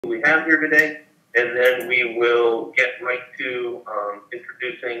we have here today, and then we will get right to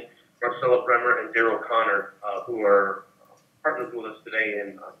introducing Marcella Bremer and Daryl Conner, who are partners with us today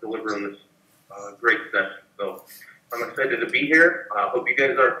in delivering this great session. So I'm excited to be here. I hope you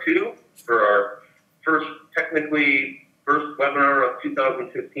guys are too, for our first webinar of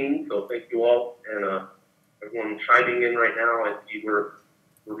 2015. So thank you all, and everyone chiming in right now. I see we're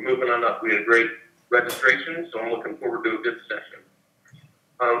moving on up. We had a great registration, so I'm looking forward to a good session.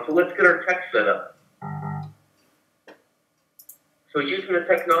 So let's get our tech set up. So using the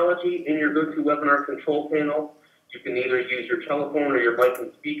technology in your GoToWebinar control panel, you can either use your telephone or your mic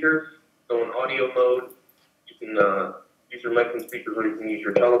and speakers. So in audio mode, you can use your mic and speakers, or you can use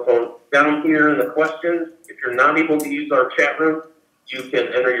your telephone. Down here in the questions, if you're not able to use our chat room, you can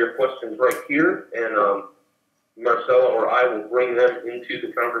enter your questions right here, and Marcella or I will bring them into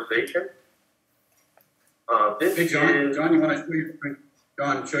the conversation. Hey, John. John, you want to show your screen?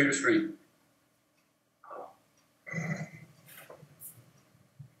 John, show your screen.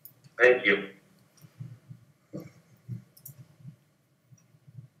 Thank you.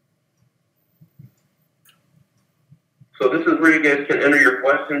 So this is where you guys can enter your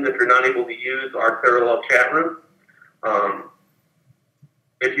questions if you're not able to use our parallel chat room.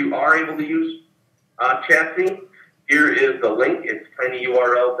 If you are able to use Chatty, here is the link. It's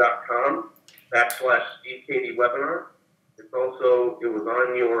tinyurl.com/SteveKatyWebinar. It was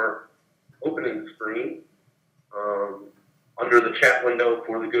on your opening screen under the chat window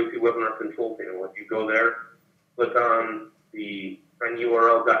for the GoToWebinar control panel. If you go there, click on the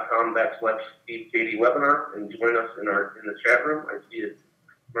tinyurl.com/SteveKatyWebinar and join us in the chat room. I see it.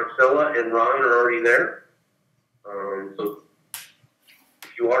 Marcella and Ron are already there. So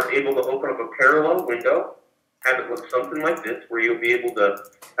if you are able to open up a parallel window, have it look something like this, where you'll be able to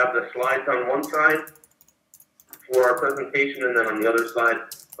have the slides on one side for our presentation, and then on the other side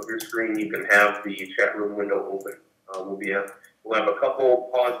of your screen, you can have the chat room window open. We'll have a couple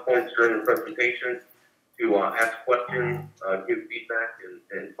pause points during the presentation to ask questions, give feedback,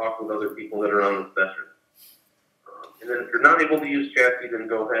 and talk with other people that are on the session. And then if you're not able to use Chatty, then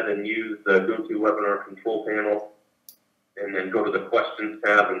go ahead and use the GoToWebinar control panel, and then go to the questions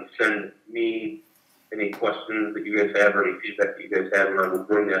tab and send me any questions that you guys have or any feedback that you guys have, and I will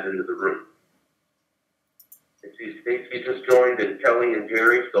bring that into the room. I see Stacy just joined, and Kelly and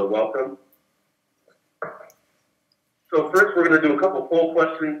Jerry, so welcome. So first, we're going to do a couple poll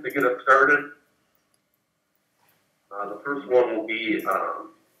questions to get us started. The first one will be,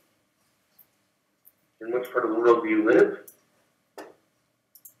 in which part of the world do you live?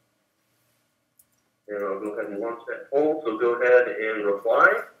 And I'll go ahead and launch that poll, so go ahead and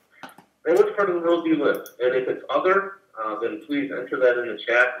reply. And which part of the world do you live? And if it's other, then please enter that in the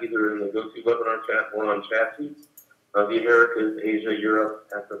chat, either in the GoToWebinar chat or on Chatty. The Americas, Asia, Europe,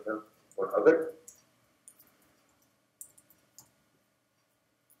 Africa, or other.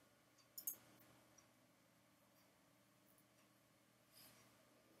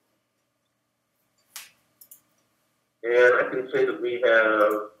 And I can say that we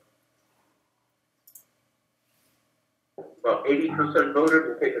have about 80% voted.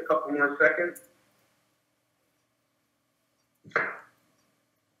 We'll take a couple more seconds.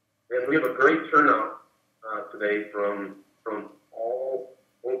 And we have a great turnout today from all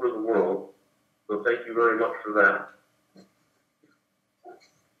over the world. So thank you very much for that.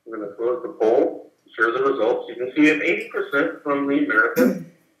 We're going to close the poll, share the results. You can see we have 80% from the Americas.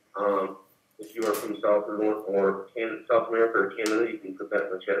 If you are from South or North or South America or Canada, you can put that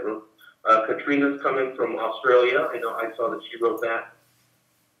in the chat room. Katrina's coming from Australia. I know I saw that she wrote that.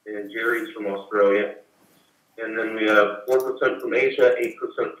 And Jerry's from Australia. And then we have 4% from Asia,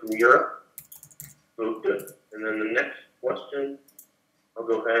 8% from Europe. So good. And then the next question, I'll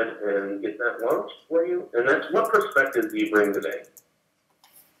go ahead and get that launched for you. And that's, what perspective do you bring today?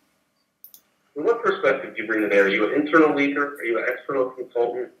 And what perspective do you bring today? Are you an internal leader? Are you an external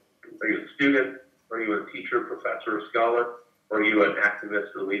consultant? Are you a student? Are you a teacher, professor, or scholar? Or are you an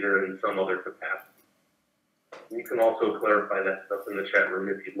activist or leader in some other capacity? And you can also clarify that stuff in the chat room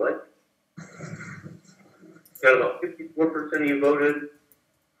if you'd like. Got about 54% of you voted.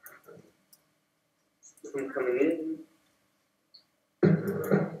 This one's coming in.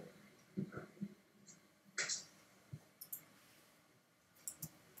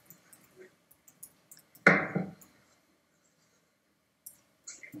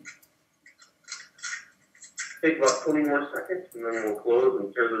 Take about 20 more seconds, and then we'll close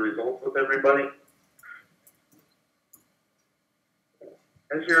and share the results with everybody.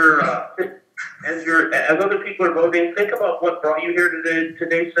 As other people are voting, think about what brought you here to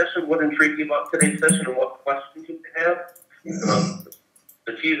today's session, what intrigued you about today's session, and what questions you have.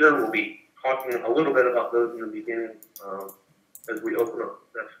 the teaser. We'll be talking a little bit about those in the beginning as we open up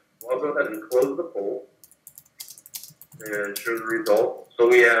the session. Well, I'll go ahead and close the poll and show the results. So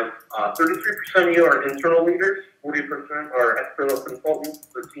we have 33% of you are internal leaders, 40% are external consultants,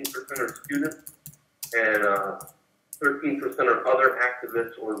 13% are students, and 13% are other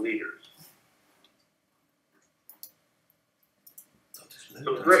activists or leaders.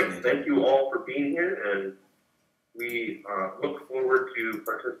 So great, thank you all for being here, and we look forward to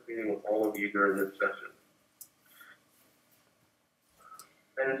participating with all of you during this session.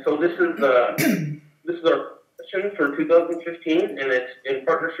 And so this is our session for 2015, and it's in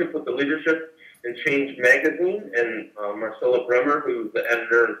partnership with the Leadership and Change magazine and Marcella Bremer, who's the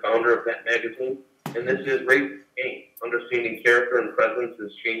editor and founder of that magazine. And this is Race Game, Understanding Character and Presence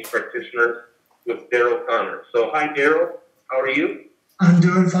as Change Practitioners with Daryl Conner. So hi, Daryl. How are you? I'm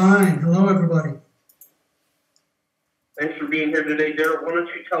doing fine. Hello, everybody. Thanks for being here today, Daryl. Why don't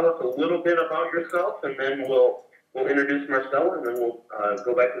you tell us a little bit about yourself, and then we'll introduce Marcella, and then we'll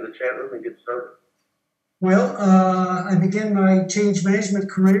go back to the chat room and get started. Well, I began my change management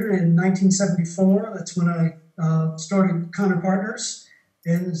career in 1974. That's when I started Conner Partners,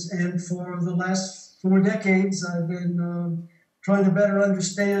 and for the last 4 decades, I've been trying to better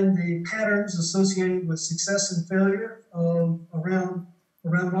understand the patterns associated with success and failure around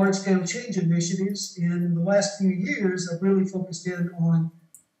large-scale change initiatives. And in the last few years, I've really focused in on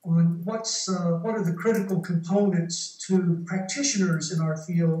what are the critical components to practitioners in our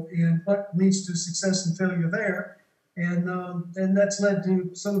field and what leads to success and failure there. And that's led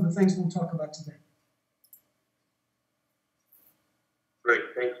to some of the things we'll talk about today. Great,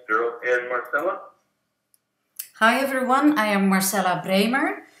 thanks, Daryl. And Marcella? Hi, everyone. I am Marcella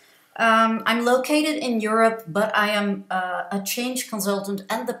Bremer. I'm located in Europe, but I am a change consultant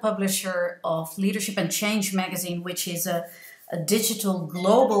and the publisher of Leadership and Change magazine, which is a digital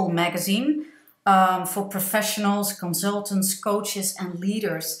global magazine for professionals, consultants, coaches, and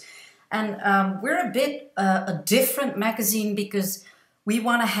leaders. And we're a bit a different magazine because we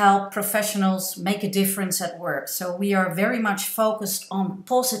want to help professionals make a difference at work. So we are very much focused on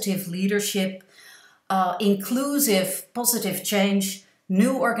positive leadership, inclusive, positive change,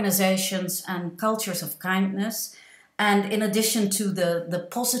 new organizations, and cultures of kindness. And in addition to the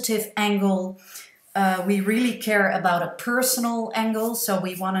positive angle, we really care about a personal angle. So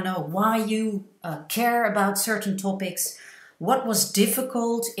we want to know why you care about certain topics, what was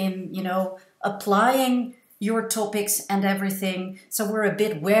difficult in, applying your topics and everything. So we're a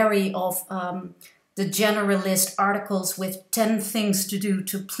bit wary of the generalist articles with 10 things to do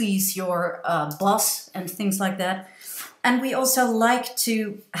to please your boss and things like that. And we also like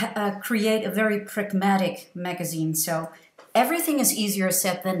to create a very pragmatic magazine. So everything is easier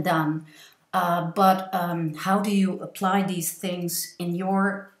said than done. But how do you apply these things in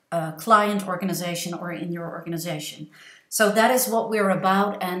your client organization or in your organization? So that is what we're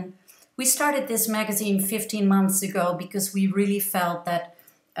about. And we started this magazine 15 months ago because we really felt that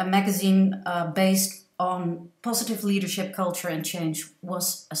a magazine based on positive leadership, culture, and change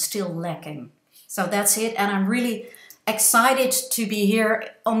was still lacking. So that's it. And I'm really excited to be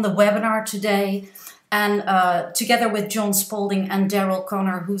here on the webinar today, and together with John Spalding and Daryl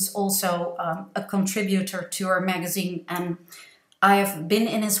Conner, who's also a contributor to our magazine. And I have been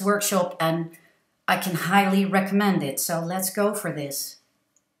in his workshop and I can highly recommend it. So let's go for this.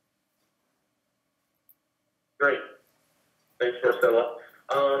 Great. Thanks, Marcella.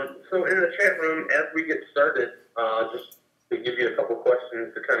 So in the chat room, as we get started, just to give you a couple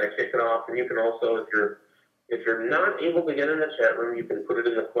questions to kind of kick it off, and you can also, if you're not able to get in the chat room, you can put it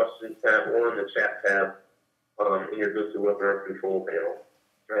in the questions tab or in the chat tab in your GoToWebinar control panel.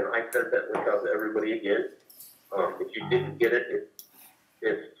 And I sent that link out to everybody again. If you didn't get it,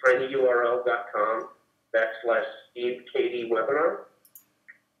 it's tinyurl.com/SteveKatie-webinar.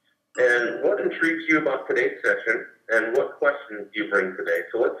 And what intrigues you about today's session, and what questions do you bring today?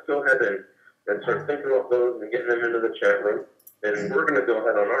 So let's go ahead and start thinking about those and getting them into the chat room. And we're going to go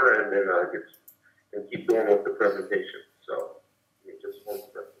ahead on our end and keep going with the presentation. So give me just 1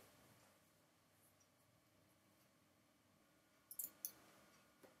 second.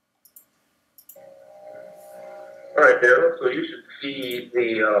 All right, Daryl, so you should see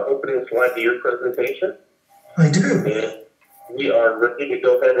the opening slide to your presentation. I do. And we are ready to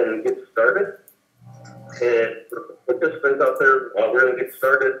go ahead and get started. And for participants out there, we're going to get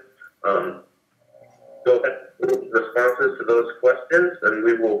started. Go ahead with responses to those questions, and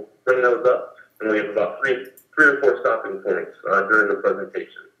we will bring those up. And we have about three or four stopping points during the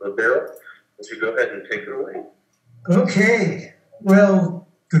presentation. So, Daryl, would you go ahead and take it away? Okay. Well,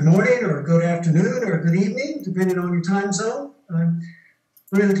 good morning or good afternoon or good evening, depending on your time zone.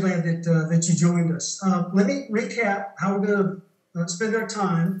 Really glad that you joined us. Let me recap how we're going to spend our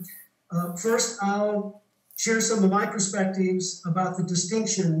time. First, I'll share some of my perspectives about the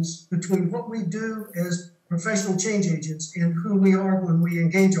distinctions between what we do as professional change agents and who we are when we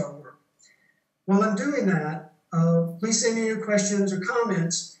engage our work. While I'm doing that, please send me your questions or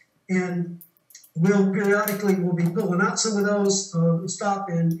comments, and we'll be pulling out some of those, stop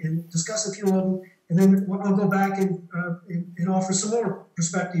and discuss a few of them, and then I'll go back and offer some more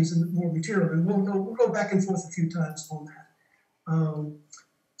perspectives and more material, and we'll go back and forth a few times on that.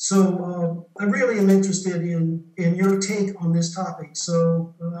 So I really am interested in your take on this topic,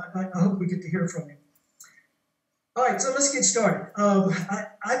 so I hope we get to hear from you. All right, so let's get started.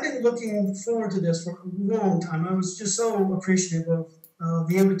 I've been looking forward to this for a long time. I was just so appreciative of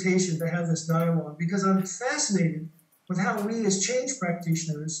the invitation to have this dialogue because I'm fascinated with how we as change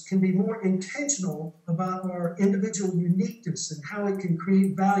practitioners can be more intentional about our individual uniqueness and how it can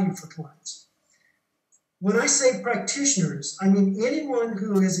create value for clients. When I say practitioners, I mean anyone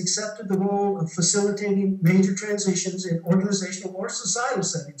who has accepted the role of facilitating major transitions in organizational or societal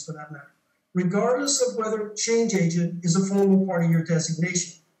settings, for that matter, regardless of whether change agent is a formal part of your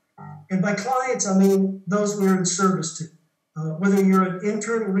designation. And by clients, I mean those we're in service to, whether you're an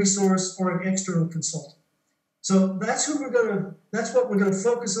internal resource or an external consultant. So that's what we're gonna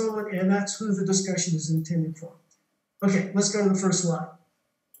focus on, and that's who the discussion is intended for. Okay, let's go to the first slide.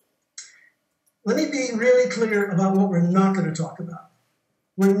 Let me be really clear about what we're not going to talk about.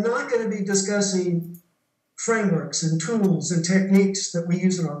 We're not going to be discussing frameworks and tools and techniques that we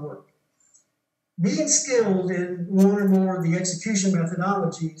use in our work. Being skilled in one or more of the execution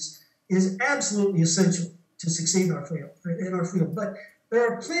methodologies is absolutely essential to succeed in our field. But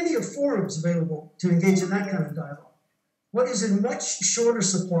there are plenty of forums available to engage in that kind of dialogue. What is in much shorter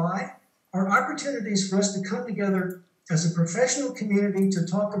supply are opportunities for us to come together as a professional community to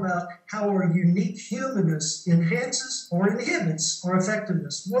talk about how our unique humanness enhances or inhibits our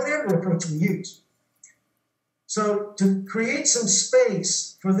effectiveness, whatever approach we use. So to create some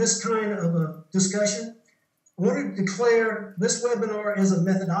space for this kind of a discussion, I want to declare this webinar as a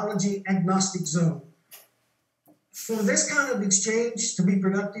methodology agnostic zone. For this kind of exchange to be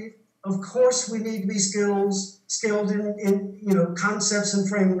productive, of course we need to be skilled in concepts and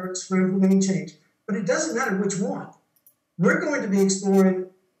frameworks for implementing change, but it doesn't matter which one. We're going to be exploring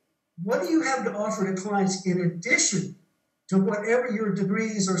what do you have to offer to clients in addition to whatever your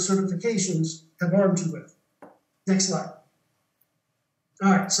degrees or certifications have armed you with. Next slide.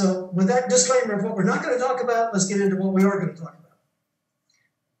 All right, so with that disclaimer of what we're not going to talk about, let's get into what we are going to talk about.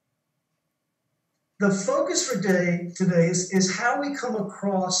 The focus for today is how we come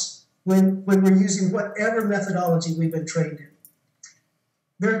across when we're using whatever methodology we've been trained in.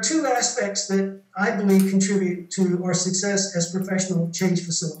 There are two aspects that I believe contribute to our success as professional change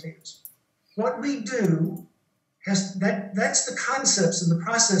facilitators. What we do, that's the concepts and the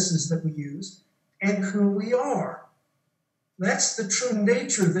processes that we use, and who we are. That's the true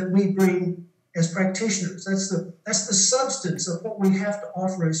nature that we bring as practitioners. That's the substance of what we have to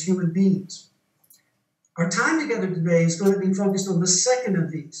offer as human beings. Our time together today is going to be focused on the second of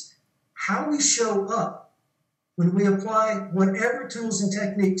these, how we show up when we apply whatever tools and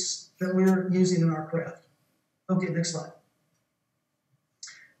techniques that we're using in our craft. Okay, next slide.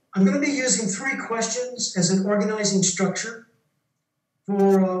 I'm going to be using 3 questions as an organizing structure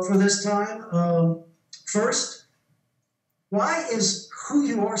for this time. First, why is who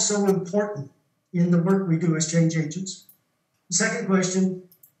you are so important in the work we do as change agents? Second question,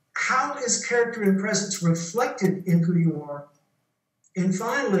 how is character and presence reflected in who you are? And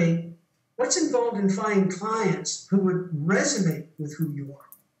finally, what's involved in finding clients who would resonate with who you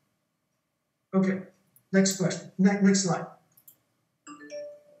are? Okay, next question, next slide.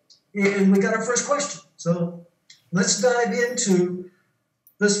 And we got our first question. So let's dive into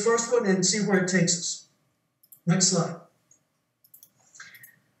this first one and see where it takes us. Next slide.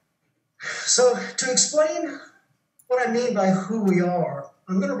 So to explain what I mean by who we are,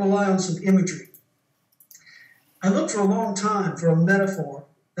 I'm going to rely on some imagery. I looked for a long time for a metaphor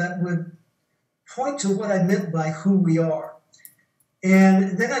that would point to what I meant by who we are.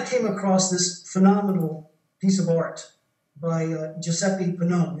 And then I came across this phenomenal piece of art by Giuseppe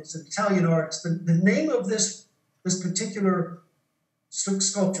Panone. It's an Italian artist. The name of this particular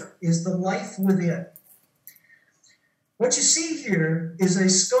sculpture is The Life Within. What you see here is a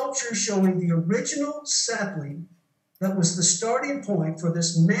sculpture showing the original sapling that was the starting point for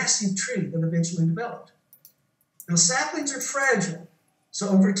this massive tree that eventually developed. Now, saplings are fragile, so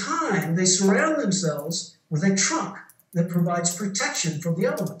over time, they surround themselves with a trunk that provides protection from the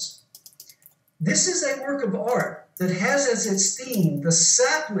elements. This is a work of art that has as its theme the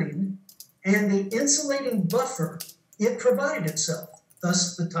sapling and the insulating buffer it provided itself,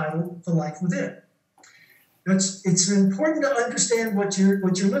 thus the title, The Life Within. It's important to understand what you're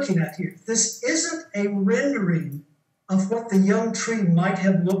looking at here. This isn't a rendering of what the young tree might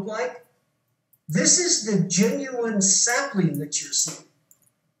have looked like. This is the genuine sapling that you're seeing.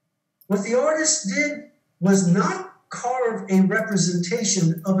 What the artist did was not carve a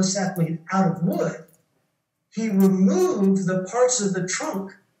representation of a sapling out of wood. He removed the parts of the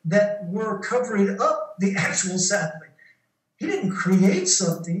trunk that were covering up the actual sapling. He didn't create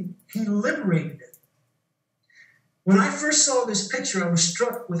something, he liberated it. When I first saw this picture, I was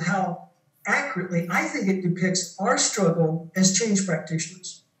struck with how accurately I think it depicts our struggle as change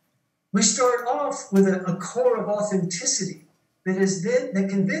practitioners. We start off with a core of authenticity that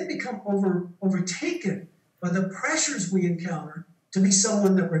can then become overtaken by the pressures we encounter to be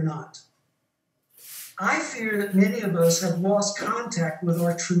someone that we're not. I fear that many of us have lost contact with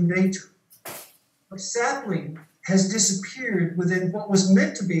our true nature. A sapling has disappeared within what was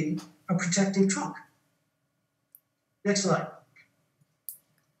meant to be a protective trunk. Next slide.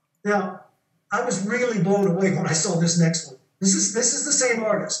 Now, I was really blown away when I saw this next one. This is the same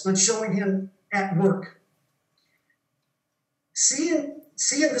artist, but showing him at work. Seeing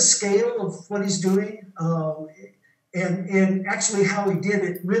the scale of what he's doing and actually how he did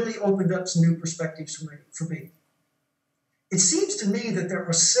it really opened up some new perspectives for me. It seems to me that there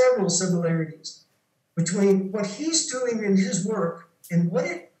are several similarities between what he's doing in his work and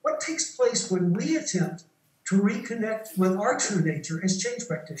what takes place when we attempt to reconnect with our true nature as change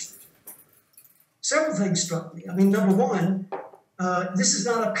practitioners. Several things struck me. I mean, number one, this is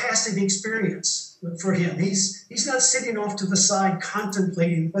not a passive experience for him. He's not sitting off to the side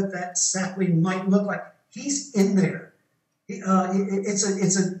contemplating what that sapling might look like. He's in there. It's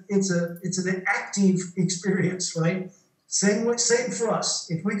an active experience, right? Same for us.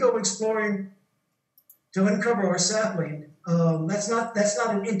 If we go exploring to uncover our sapling, that's not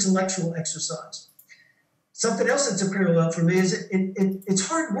an intellectual exercise. Something else that's a parallel for me is it's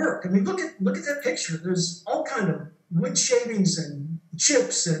hard work. I mean, look at that picture. There's all kind of wood shavings and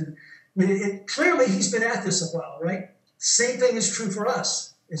chips, and I mean, clearly he's been at this a while, right? Same thing is true for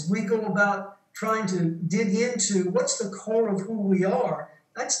us as we go about trying to dig into what's the core of who we are.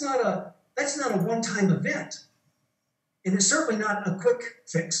 That's not a one-time event, and it's certainly not a quick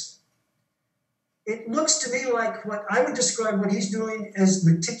fix. It looks to me like what I would describe what he's doing as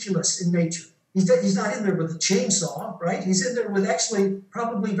meticulous in nature. He's not in there with a chainsaw, right? He's in there with actually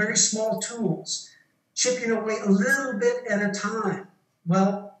probably very small tools, chipping away a little bit at a time.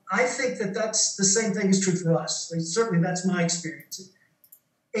 Well, I think that's the same thing is true for us. Certainly that's my experience.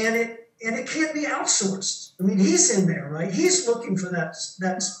 And it can't be outsourced. I mean, he's in there, right? He's looking for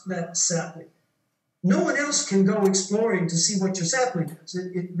that sapling. No one else can go exploring to see what your sapling is.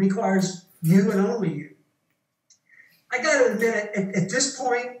 It requires you and only you. I got to admit, at this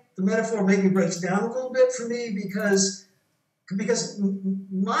point, the metaphor maybe breaks down a little bit for me because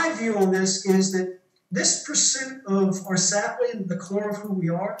my view on this is that this pursuit of our sapling, the core of who we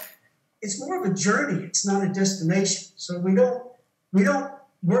are, it's more of a journey. It's not a destination. So we don't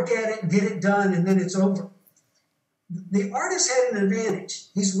work at it, get it done, and then it's over. The artist had an advantage.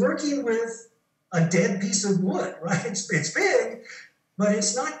 He's working with a dead piece of wood, right? It's big, but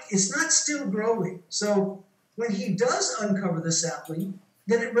it's not still growing. So when he does uncover the sapling,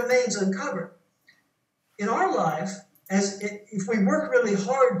 then it remains uncovered. In our life, if we work really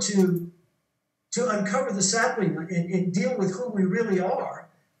hard to uncover the sapling and deal with who we really are,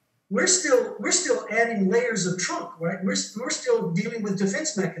 we're still adding layers of trunk, right? We're still dealing with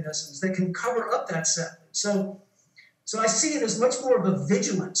defense mechanisms that can cover up that sapling. So I see it as much more of a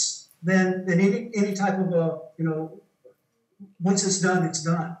vigilance than any type of once it's done, it's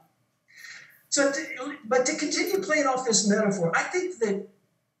done. But to continue playing off this metaphor, I think that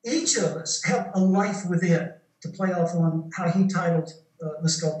each of us have a life within, to play off on how he titled the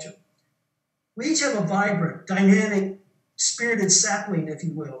sculpture. We each have a vibrant, dynamic, spirited sapling, if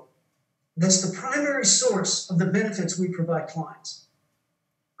you will, that's the primary source of the benefits we provide clients.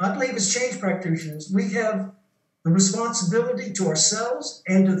 I believe as change practitioners, we have the responsibility to ourselves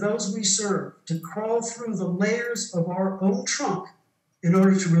and to those we serve to crawl through the layers of our own trunk in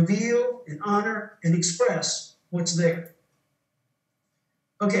order to reveal and honor and express what's there.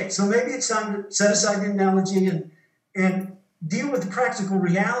 Okay, so maybe it's time to set aside the analogy and deal with the practical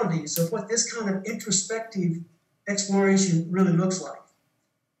realities of what this kind of introspective exploration really looks like.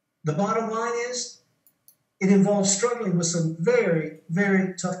 The bottom line is, it involves struggling with some very,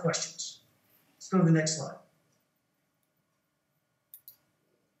 very tough questions. Let's go to the next slide.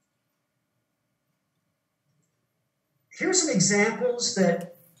 Here's some examples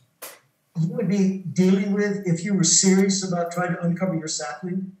that you would be dealing with if you were serious about trying to uncover your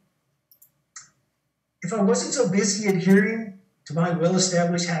sapling. If I wasn't so busy adhering to my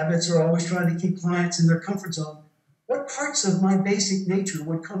well-established habits or always trying to keep clients in their comfort zone, what parts of my basic nature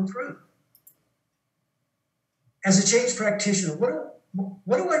would come through? As a change practitioner,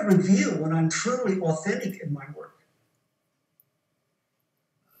 what do I reveal when I'm truly authentic in my work?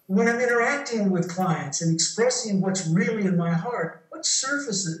 When I'm interacting with clients and expressing what's really in my heart, what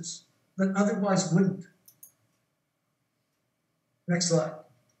surfaces that otherwise wouldn't? Next slide.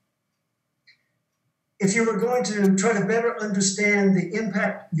 If you were going to try to better understand the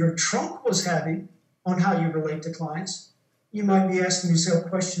impact your trunk was having on how you relate to clients, you might be asking yourself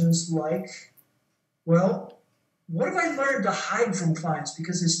questions like, well, what have I learned to hide from clients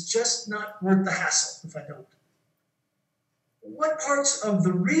because it's just not worth the hassle if I don't? What parts of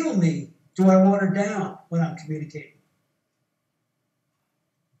the real me do I water down when I'm communicating?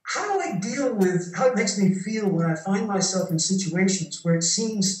 How do I deal with how it makes me feel when I find myself in situations where it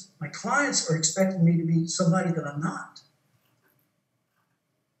seems my clients are expecting me to be somebody that I'm not?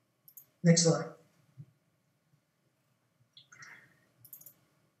 Next slide.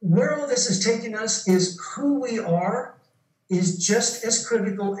 Where all this is taking us is who we are is just as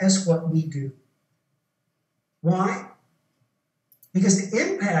critical as what we do. Why? Because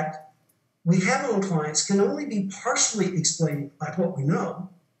the impact we have on clients can only be partially explained by what we know.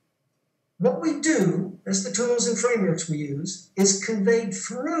 What we do, as the tools and frameworks we use, is conveyed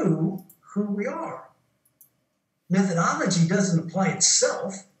through who we are. Methodology doesn't apply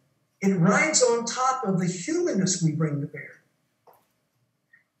itself. It rides on top of the humanness we bring to bear.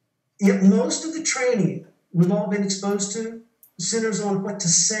 Yet most of the training we've all been exposed to centers on what to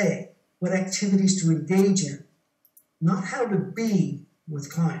say, what activities to engage in, not how to be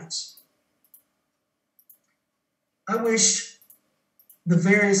with clients. I wish the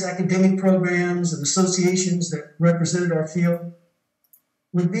various academic programs and associations that represented our field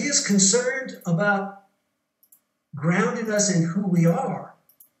would be as concerned about grounding us in who we are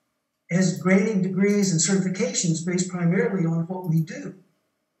as granting degrees and certifications based primarily on what we do.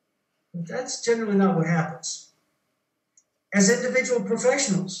 But that's generally not what happens. As individual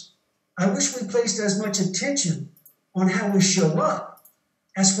professionals, I wish we placed as much attention on how we show up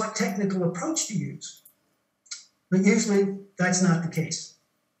as what technical approach to use. But usually that's not the case.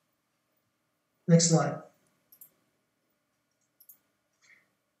 Next slide.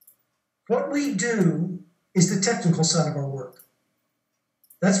 What we do is the technical side of our work.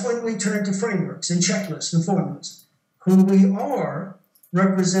 That's when we turn to frameworks and checklists and formulas. Who we are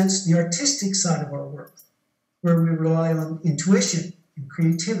represents the artistic side of our work, where we rely on intuition and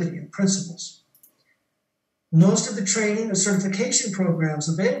creativity and principles. Most of the training and certification programs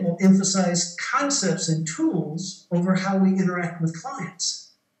available emphasize concepts and tools over how we interact with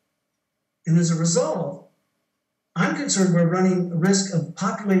clients. And as a result, I'm concerned we're running a risk of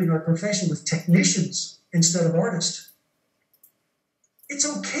populating our profession with technicians instead of artists. It's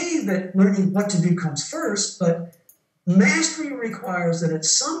okay that learning what to do comes first, but mastery requires that at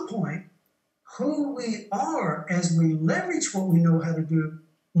some point, who we are as we leverage what we know how to do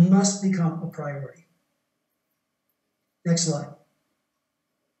must become a priority. Next slide.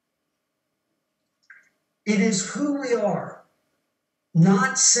 It is who we are,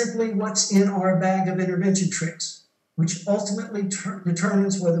 not simply what's in our bag of intervention tricks, which ultimately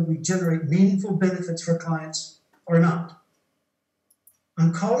determines whether we generate meaningful benefits for clients or not.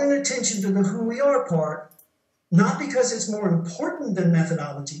 I'm calling attention to the who we are part, not because it's more important than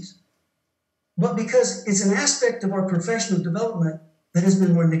methodologies, but because it's an aspect of our professional development that has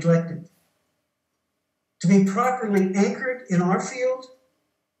been more neglected. To be properly anchored in our field,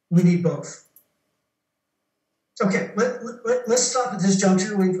 we need both. Okay, let's stop at this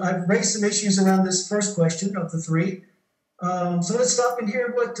juncture. I've raised some issues around this first question of the three. So let's stop and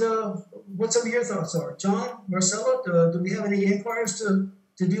hear what some of your thoughts are. John, Marcella, do we have any inquiries to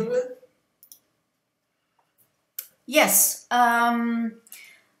deal with? Yes.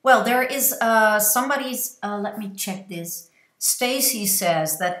 Well, there is somebody's, let me check this. Stacy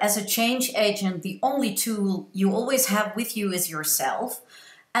says that as a change agent, the only tool you always have with you is yourself.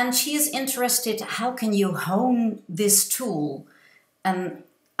 And she is interested, how can you hone this tool? And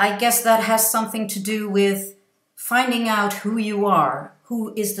I guess that has something to do with finding out who you are,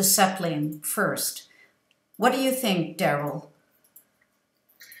 who is the sapling first. What do you think, Daryl?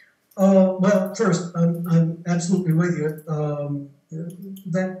 Well, first, I'm absolutely with you.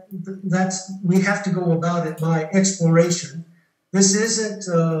 That's we have to go about it by exploration. This isn't.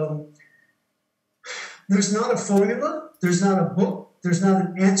 There's not a formula. There's not a book. There's not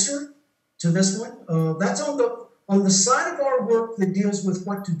an answer to this one. That's on On the side of our work that deals with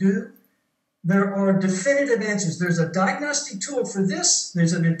what to do, there are definitive answers. There's a diagnostic tool for this,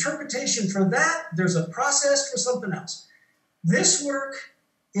 there's an interpretation for that, there's a process for something else. This work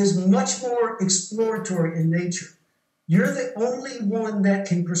is much more exploratory in nature. You're the only one that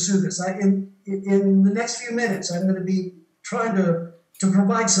can pursue this. In the next few minutes, I'm going to be trying to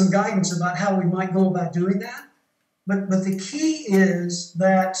provide some guidance about how we might go about doing that. But the key is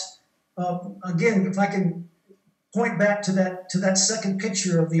that, again, if I can point back to that second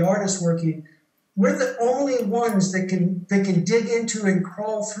picture of the artist working, we're the only ones that can dig into and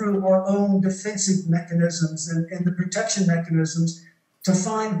crawl through our own defensive mechanisms and the protection mechanisms to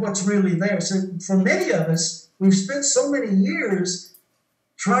find what's really there. So for many of us, we've spent so many years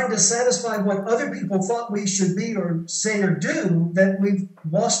trying to satisfy what other people thought we should be or say or do that we've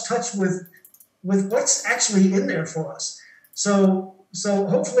lost touch with what's actually in there for us. So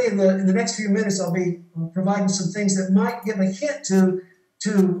hopefully in the next few minutes, I'll be providing some things that might give a hint to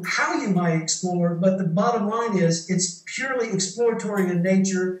how you might explore, but the bottom line is it's purely exploratory in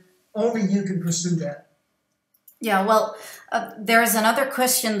nature. Only you can pursue that. Yeah, well, there's another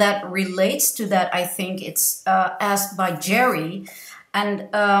question that relates to that. I think it's asked by Jerry. And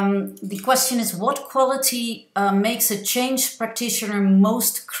the question is, what quality makes a change practitioner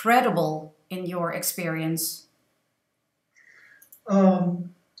most credible in your experience?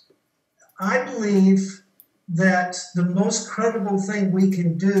 I believe that the most credible thing we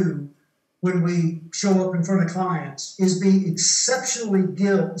can do when we show up in front of clients is be exceptionally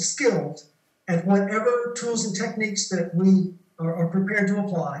skilled at whatever tools and techniques that we are prepared to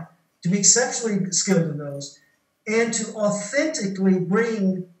apply, to be exceptionally skilled in those, and to authentically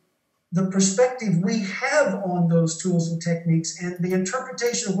bring the perspective we have on those tools and techniques and the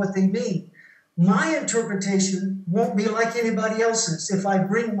interpretation of what they mean. My interpretation won't be like anybody else's if I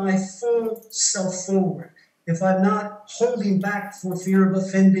bring my full self forward, if I'm not holding back for fear of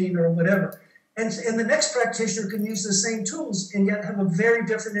offending or whatever. And the next practitioner can use the same tools and yet have a very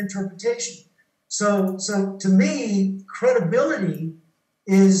different interpretation. So to me, credibility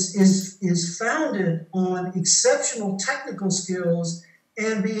is founded on exceptional technical skills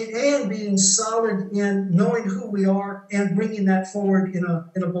and being solid in knowing who we are and bringing that forward in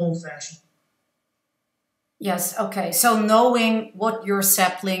a bold fashion. Yes. Okay. So knowing what your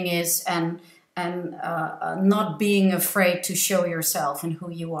sapling is and not being afraid to show yourself and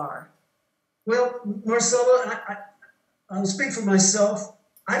who you are. Well, Marcella, I'll speak for myself.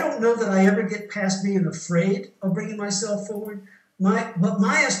 I don't know that I ever get past being afraid of bringing myself forward. But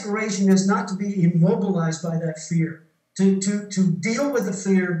my aspiration is not to be immobilized by that fear, to deal with the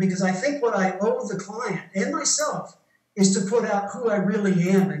fear, because I think what I owe the client and myself is to put out who I really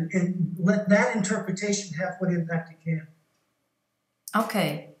am and let that interpretation have what impact it can.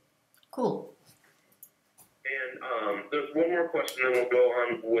 Okay, cool. And there's one more question, then we'll go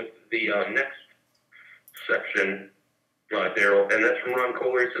on with the next section, Daryl, and that's from Ron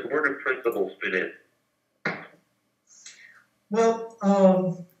Kohler. He said, where do principles fit in? Well,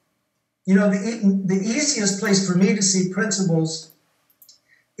 the easiest place for me to see principles,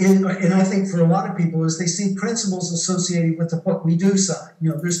 and I think for a lot of people, is they see principles associated with the what we do side.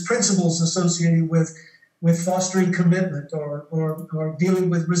 There's principles associated with fostering commitment or dealing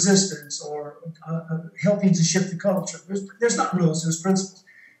with resistance or helping to shift the culture. There's not rules, there's principles.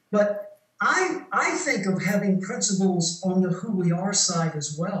 But I think of having principles on the who we are side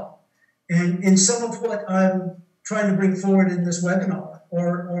as well. And some of what I'm trying to bring forward in this webinar,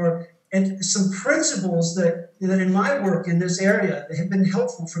 and some principles that in my work in this area that have been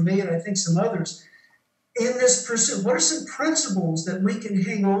helpful for me and I think some others in this pursuit. What are some principles that we can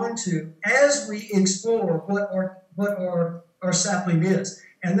hang on to as we explore what our sapling is?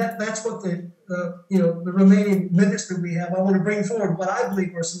 And that's what the remaining minutes that we have. I want to bring forward what I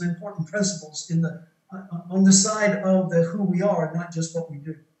believe are some important principles on the side of the who we are, not just what we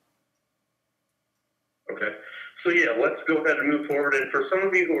do. Okay. So yeah, let's go ahead and move forward. And for some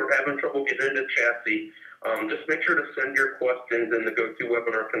of you who are having trouble getting into Chassis, just make sure to send your questions in the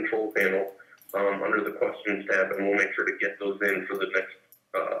GoToWebinar control panel under the questions tab, and we'll make sure to get those in for the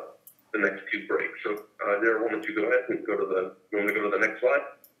next two breaks. So Daryl, why don't you go ahead and you want to go to the next slide?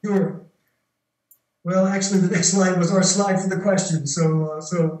 Sure. Well, actually, the next slide was our slide for the questions.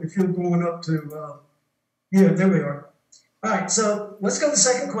 So if you're going up to, there we are. All right, so let's go to the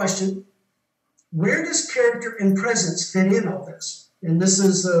second question. Where does character and presence fit in all this? And this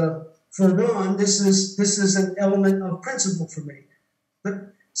is, for Ron, this is an element of principle for me.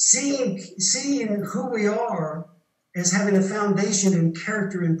 But seeing who we are as having a foundation in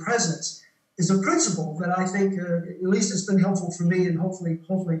character and presence is a principle that I think, at least it's been helpful for me and hopefully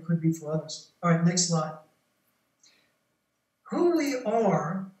it could be for others. All right, next slide. who we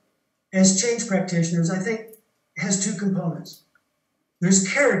are as change practitioners, I think, has two components.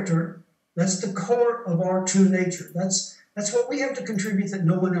 There's character. That's the core of our true nature. That's what we have to contribute that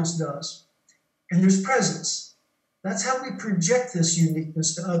no one else does. And there's presence. That's how we project this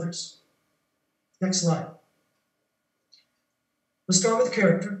uniqueness to others. Next slide. Let's start with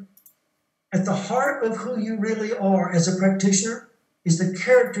character. At the heart of who you really are as a practitioner is the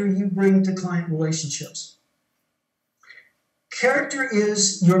character you bring to client relationships. Character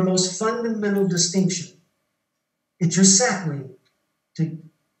is your most fundamental distinction. It's your sapling, to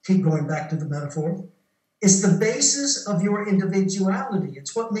keep going back to the metaphor. It's the basis of your individuality.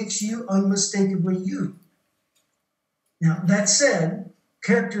 It's what makes you unmistakably you. Now, that said,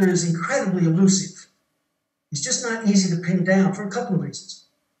 character is incredibly elusive. It's just not easy to pin down for a couple of reasons.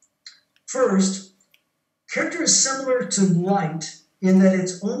 First, character is similar to light in that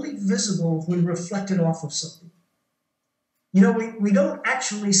it's only visible when reflected off of something. You know, we don't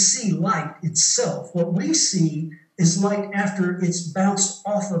actually see light itself. What we see is light after it's bounced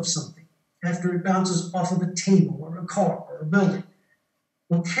off of something, after it bounces off of a table or a car or a building.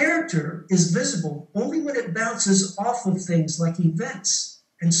 Well, character is visible only when it bounces off of things like events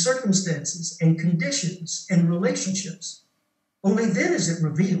and circumstances and conditions and relationships. Only then is it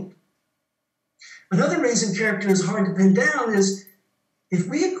revealed. Another reason character is hard to pin down is if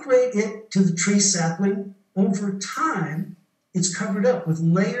we equate it to the tree sapling, over time, it's covered up with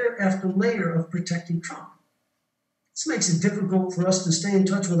layer after layer of protecting trunk. This makes it difficult for us to stay in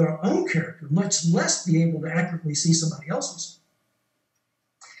touch with our own character, much less be able to accurately see somebody else's.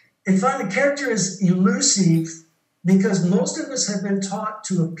 And finally, character is elusive because most of us have been taught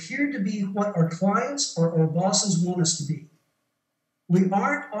to appear to be what our clients or our bosses want us to be. We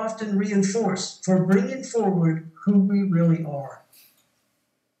aren't often reinforced for bringing forward who we really are.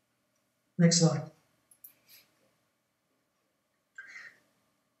 Next slide.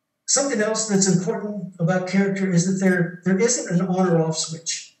 Something else that's important about character is that there isn't an on or off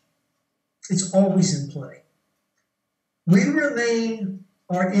switch. It's always in play. We remain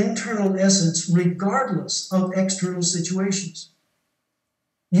our internal essence regardless of external situations.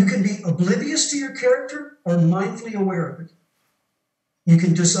 You can be oblivious to your character or mindfully aware of it. You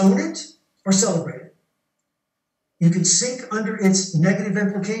can disown it or celebrate it. You can sink under its negative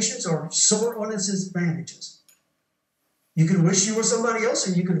implications or soar on its advantages. You can wish you were somebody else,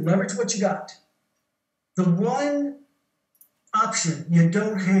 or you can leverage what you got. The one option you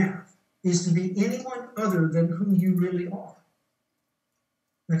don't have is to be anyone other than who you really are.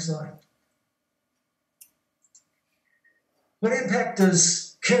 Next slide. What impact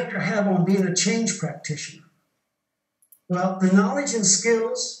does character have on being a change practitioner? Well, the knowledge and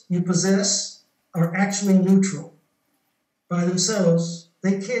skills you possess are actually neutral. By themselves,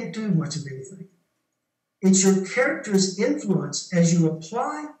 they can't do much of anything. It's your character's influence as you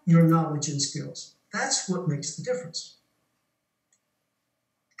apply your knowledge and skills. That's what makes the difference.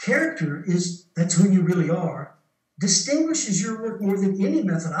 Character that's who you really are, distinguishes your work more than any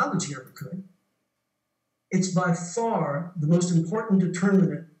methodology ever could. It's by far the most important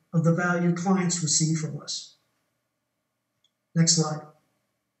determinant of the value clients receive from us. Next slide.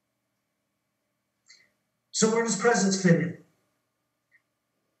 So where does presence fit in?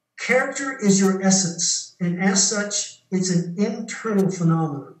 Character is your essence, and as such, it's an internal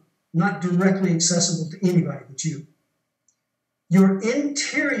phenomenon, not directly accessible to anybody but you. Your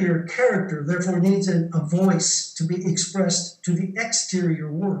interior character, therefore, needs a voice to be expressed to the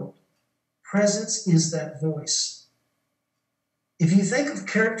exterior world. Presence is that voice. If you think of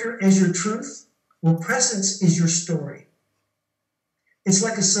character as your truth, well, presence is your story. It's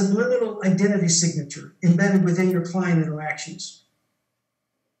like a subliminal identity signature embedded within your client interactions.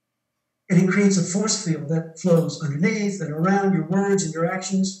 And it creates a force field that flows underneath and around your words and your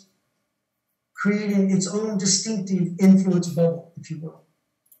actions, creating its own distinctive influence bubble, if you will.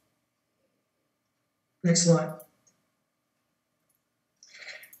 Next slide.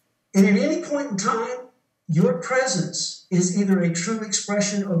 And at any point in time, your presence is either a true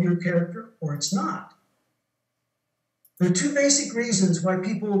expression of your character or it's not. There are two basic reasons why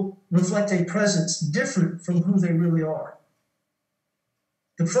people reflect a presence different from who they really are.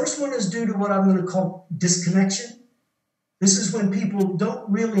 The first one is due to what I'm going to call disconnection. This is when people don't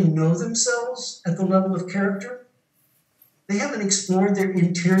really know themselves at the level of character. They haven't explored their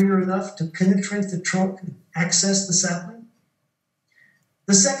interior enough to penetrate the trunk and access the sapling.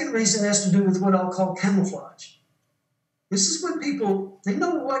 The second reason has to do with what I'll call camouflage. This is when people, they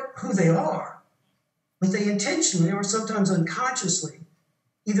know who they are, but they intentionally or sometimes unconsciously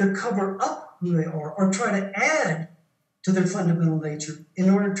either cover up who they are or try to add to their fundamental nature in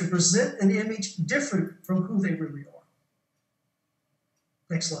order to present an image different from who they really are.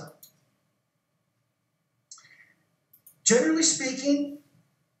 Next slide. Generally speaking,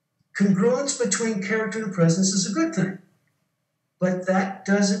 congruence between character and presence is a good thing, but that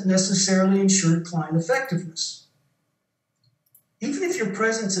doesn't necessarily ensure client effectiveness. Even if your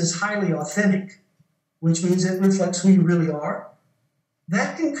presence is highly authentic, which means it reflects who you really are,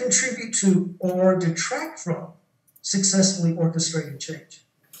 that can contribute to or detract from successfully orchestrating change.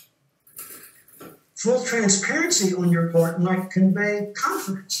 Full transparency on your part might convey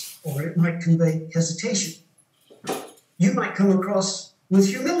confidence, or it might convey hesitation. You might come across with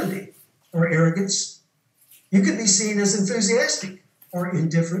humility or arrogance. You could be seen as enthusiastic or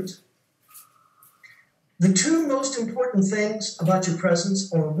indifferent. The two most important things about your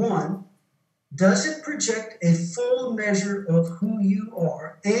presence are, one, does it project a full measure of who you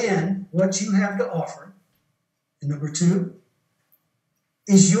are and what you have to offer? And number two,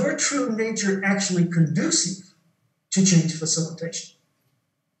 is your true nature actually conducive to change facilitation?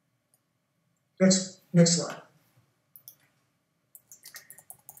 Next slide.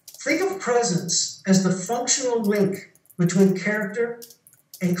 Think of presence as the functional link between character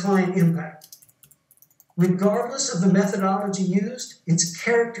and client impact. Regardless of the methodology used, it's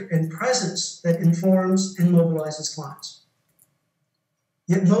character and presence that informs and mobilizes clients.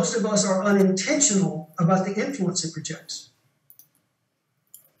 Yet most of us are unintentional about the influence it projects.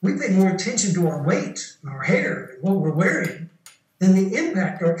 We pay more attention to our weight, our hair, and what we're wearing than the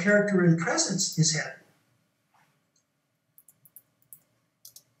impact our character and presence is having.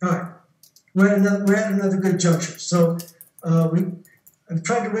 All right, we're at another good juncture. So I've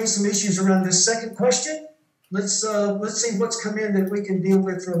tried to raise some issues around this second question. Let's see what's come in that we can deal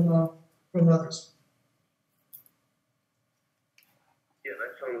with from others. Yeah,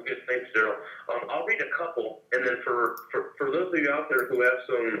 that sounds good. Thanks, Daryl. I'll read a couple, and then for those of you out there who have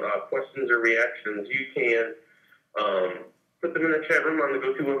some questions or reactions, you can put them in the chat room on the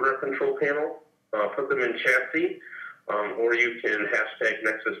GoToWebinar control panel, put them in Chatty, or you can hashtag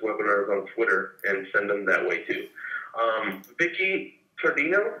Nexus Webinars on Twitter and send them that way too. Vicky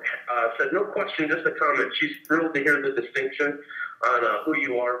Tardino said, no question, just a comment. She's thrilled to hear the distinction on who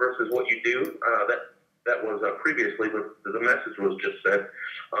you are versus what you do. That was previously, but the message was just said.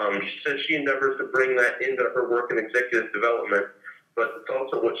 She said she endeavors to bring that into her work in executive development, but it's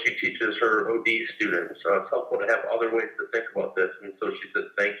also what she teaches her OD students. It's helpful to have other ways to think about this, and so she said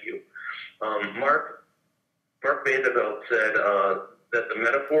thank you. Mark Vanderbilt said that the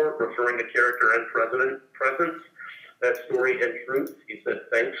metaphor referring to character and presence, that story and truth, he said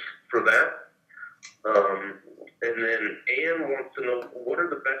thanks for that. And then Anne wants to know, what are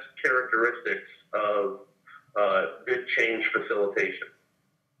the best characteristics of good change facilitation?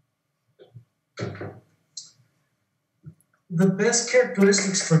 The best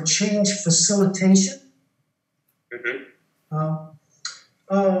characteristics for change facilitation?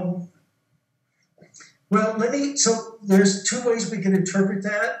 Well, so there's two ways we can interpret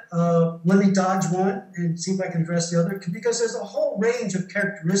that. Let me dodge one and see if I can address the other, because there's a whole range of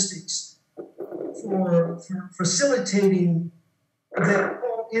characteristics for facilitating that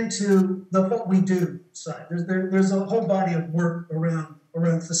fall into the what we do side. There's a whole body of work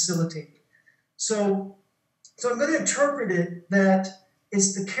around facilitating. So I'm going to interpret it that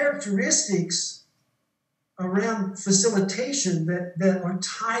it's the characteristics around facilitation that are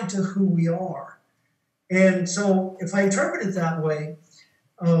tied to who we are. And so if I interpret it that way,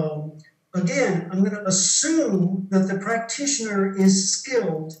 again, I'm going to assume that the practitioner is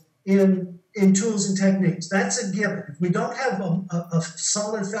skilled in tools and techniques. That's a given. If we don't have a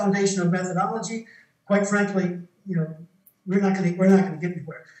solid foundation of methodology, quite frankly, we're not going to get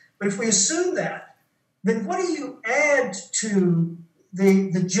anywhere. But if we assume that, then what do you add to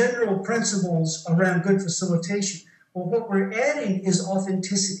the general principles around good facilitation? Well, what we're adding is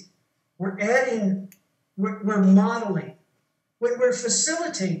authenticity. We're modeling. When we're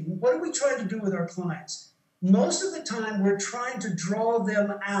facilitating, what are we trying to do with our clients? Most of the time, we're trying to draw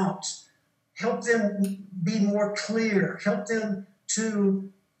them out, help them be more clear, help them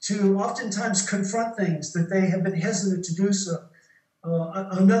to oftentimes confront things that they have been hesitant to do so.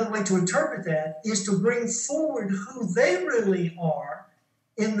 Another way to interpret that is to bring forward who they really are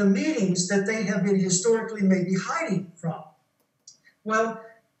in the meetings that they have been historically maybe hiding from. Well,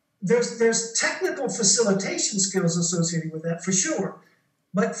 there's technical facilitation skills associated with that, for sure.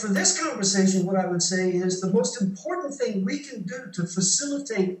 But for this conversation, what I would say is the most important thing we can do to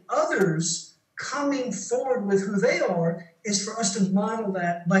facilitate others coming forward with who they are is for us to model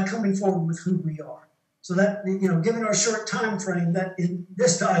that by coming forward with who we are. So that, given our short time frame, that in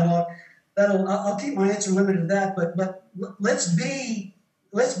this dialogue, I'll keep my answer limited to that. But let's be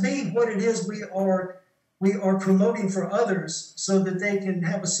what it is we are we are promoting for others so that they can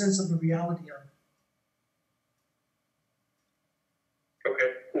have a sense of the reality of it.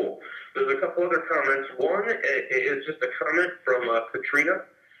 Okay, cool. There's a couple other comments. One is just a comment from Katrina,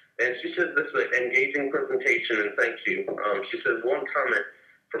 and she says this is an engaging presentation, and thank you. She says one comment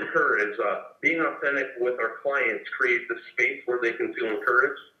from her is being authentic with our clients creates a space where they can feel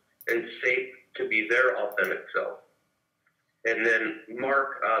encouraged and safe to be their authentic self. And then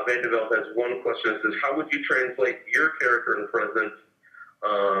Mark Vanderveld has one question that says, how would you translate your character and presence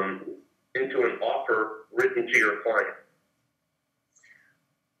into an offer written to your client?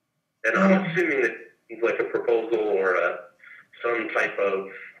 And I'm assuming that it's like a proposal or some type of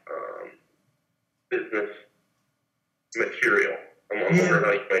business material. I'm wondering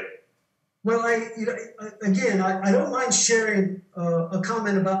how you might. Well, I don't mind sharing a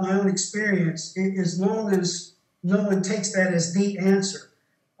comment about my own experience as long as no one takes that as the answer.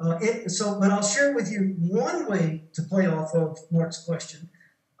 But I'll share with you one way to play off of Mark's question.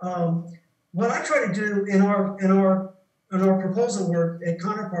 What I try to do in our proposal work at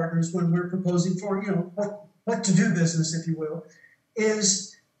Conner Partners when we're proposing for what to do business, if you will,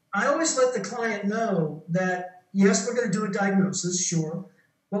 is I always let the client know that yes, we're going to do a diagnosis, sure,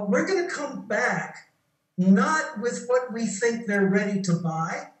 but we're going to come back not with what we think they're ready to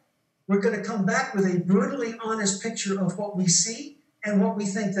buy. We're going to come back with a brutally honest picture of what we see and what we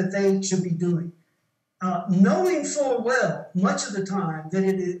think that they should be doing. Knowing full well, much of the time, that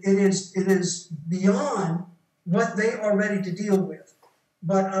it is beyond what they are ready to deal with.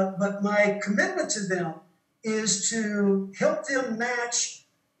 But my commitment to them is to help them match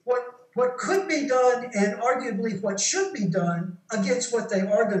what could be done and arguably what should be done against what they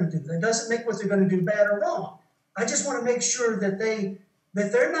are going to do. That doesn't make what they're going to do bad or wrong. I just want to make sure that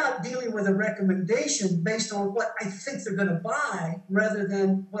they're not dealing with a recommendation based on what I think they're going to buy rather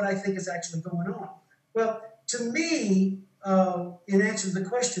than what I think is actually going on. Well, to me, in answer to the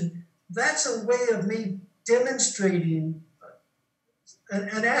question, that's a way of me demonstrating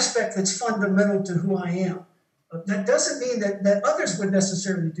an aspect that's fundamental to who I am. That doesn't mean that others would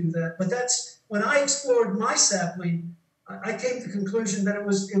necessarily do that, but that's when I explored my sapling, I came to the conclusion that it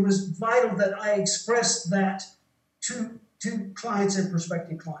was vital that I express that to clients and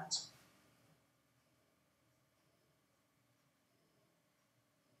prospective clients.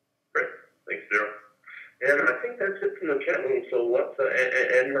 Great, thanks, Daryl. And I think that's it from the chat room. So let's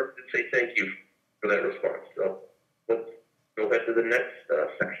and Mark did say thank you for that response. So let's go ahead to the next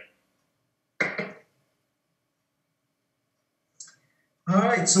section. All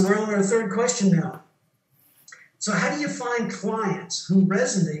right, so we're on our third question now. So how do you find clients who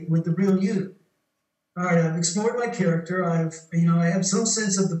resonate with the real you? All right, I've explored my character. I have some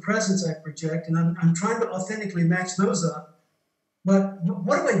sense of the presence I project, and I'm trying to authentically match those up. But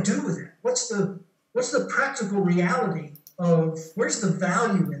what do I do with it? What's the practical reality of where's the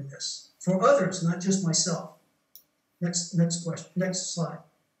value in this for others, not just myself? Next question. Next slide.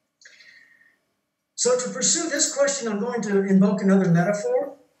 So to pursue this question, I'm going to invoke another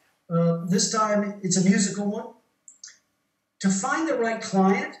metaphor. This time, it's a musical one. To find the right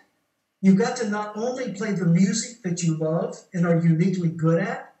client, you've got to not only play the music that you love and are uniquely good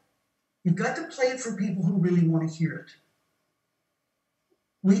at, you've got to play it for people who really want to hear it.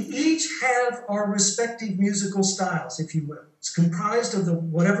 We each have our respective musical styles, if you will. It's comprised of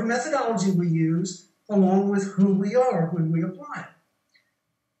whatever methodology we use, along with who we are when we apply it.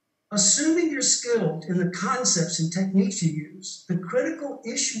 Assuming you're skilled in the concepts and techniques you use, the critical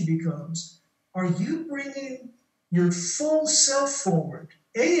issue becomes, are you bringing your full self forward?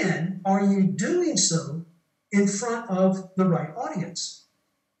 And are you doing so in front of the right audience?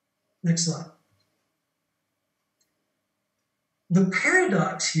 Next slide. The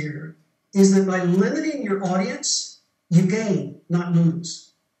paradox here is that by limiting your audience, you gain, not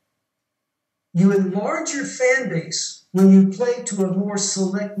lose. You enlarge your fan base when you play to a more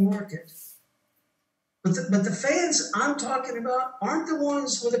select market. But the fans I'm talking about aren't the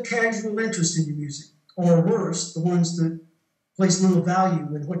ones with a casual interest in your music, or worse, the ones that place little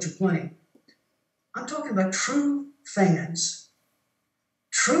value in what you're playing. I'm talking about true fans.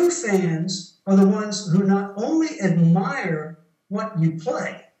 True fans are the ones who not only admire what you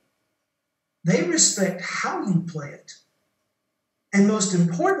play, they respect how you play it. And most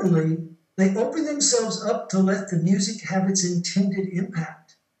importantly, they open themselves up to let the music have its intended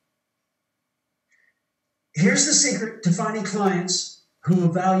impact. Here's the secret to finding clients who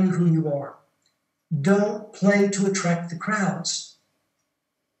will value who you are. Don't play to attract the crowds.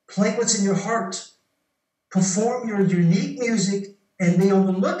 Play what's in your heart. Perform your unique music and be on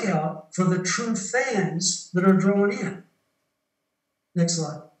the lookout for the true fans that are drawn in. Next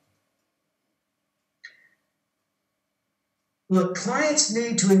slide. Look, clients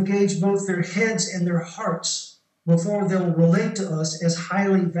need to engage both their heads and their hearts before they'll relate to us as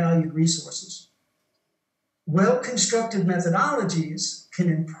highly valued resources. Well-constructed methodologies can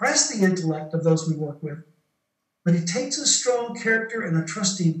impress the intellect of those we work with, but it takes a strong character and a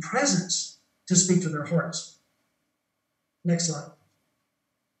trusting presence to speak to their hearts. Next slide.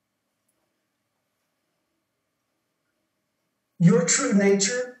 Your true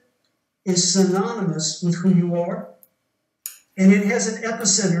nature is synonymous with who you are, and it has an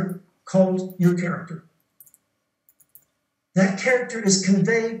epicenter called your character. That character is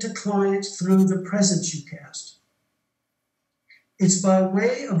conveyed to clients through the presence you cast. It's by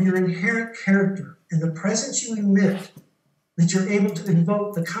way of your inherent character and the presence you emit that you're able to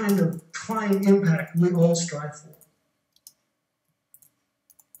invoke the kind of client impact we all strive for.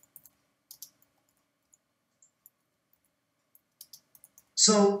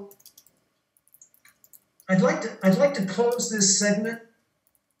 So I'd like to close this segment.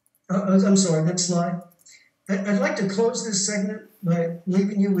 I'm sorry, next slide. I'd like to close this segment by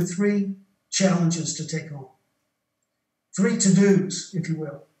leaving you with 3 challenges to take on. 3 to-dos, if you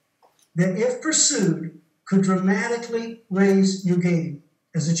will, that if pursued could dramatically raise your game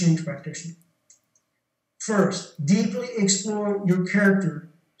as a change practitioner. First, deeply explore your character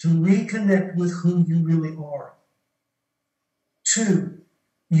to reconnect with who you really are. 2,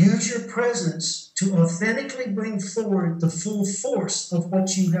 use your presence to authentically bring forward the full force of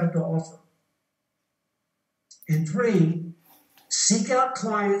what you have to offer. And 3, seek out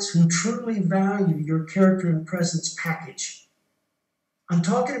clients who truly value your character and presence package. I'm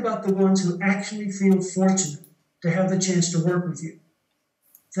talking about the ones who actually feel fortunate to have the chance to work with you.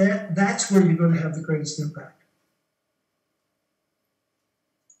 That's where you're going to have the greatest impact.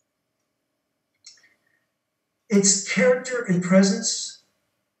 It's character and presence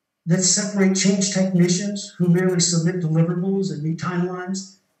that separate change technicians who merely submit deliverables and meet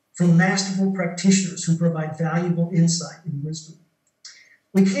timelines from masterful practitioners who provide valuable insight and wisdom.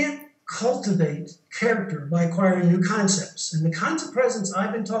 We can't cultivate character by acquiring new concepts, and the kinds of presence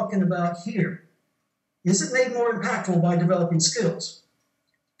I've been talking about here isn't made more impactful by developing skills.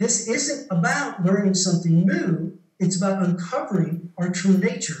 This isn't about learning something new, it's about uncovering our true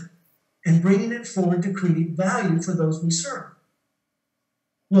nature and bringing it forward to create value for those we serve.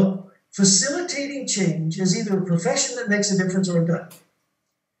 Look, facilitating change is either a profession that makes a difference or it doesn't.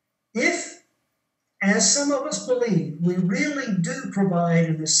 If, as some of us believe, we really do provide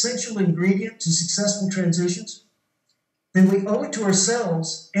an essential ingredient to successful transitions, then we owe it to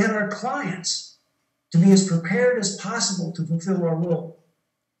ourselves and our clients to be as prepared as possible to fulfill our role.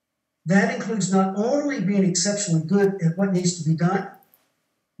 That includes not only being exceptionally good at what needs to be done,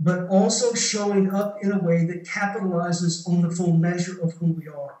 but also showing up in a way that capitalizes on the full measure of who we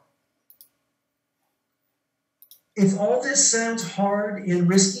are. If all this sounds hard and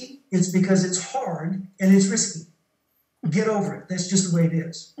risky, it's because it's hard and it's risky. Get over it. That's just the way it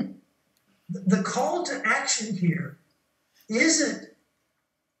is. The call to action here isn't,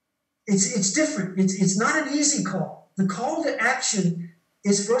 it's different. It's not an easy call. The call to action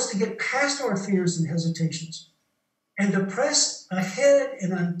is for us to get past our fears and hesitations and to press ahead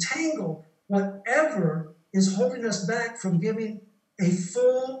and untangle whatever is holding us back from giving a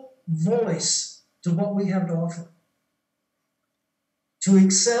full voice to what we have to offer. To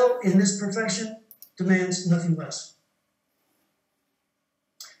excel in this profession demands nothing less.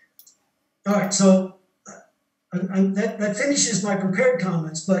 All right, so that finishes my prepared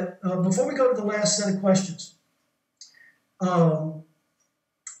comments, but before we go to the last set of questions, I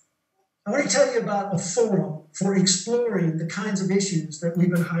want to tell you about a forum for exploring the kinds of issues that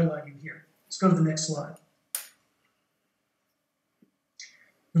we've been highlighting here. Let's go to the next slide.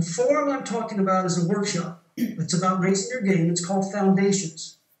 The forum I'm talking about is a workshop. It's about raising your game. It's called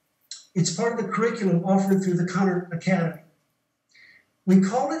Foundations. It's part of the curriculum offered through the Conner Academy. We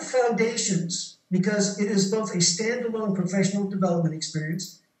call it Foundations because it is both a standalone professional development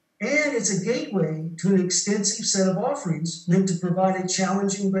experience and it's a gateway to an extensive set of offerings meant to provide a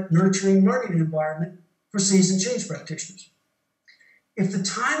challenging but nurturing learning environment for seasoned change practitioners. If the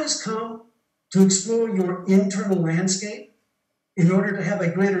time has come to explore your internal landscape in order to have a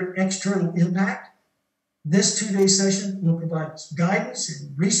greater external impact, this 2-day session will provide guidance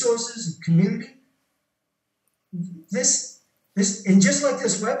and resources and community. And just like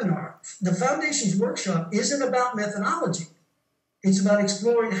this webinar, the Foundations Workshop isn't about methodology. It's about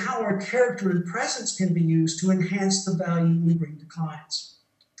exploring how our character and presence can be used to enhance the value we bring to clients.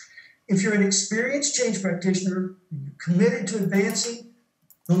 If you're an experienced change practitioner and you're committed to advancing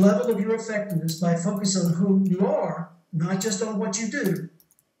the level of your effectiveness by focusing on who you are, not just on what you do,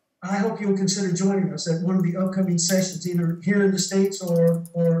 I hope you'll consider joining us at one of the upcoming sessions, either here in the States or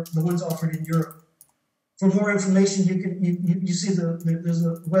the ones offered in Europe. For more information, you see there's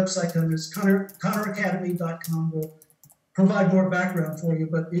a website that is conneracademy.com will provide more background for you.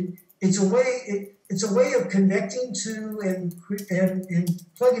 But it's a way of connecting to and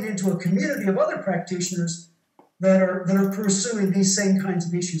plugging into a community of other practitioners that are pursuing these same kinds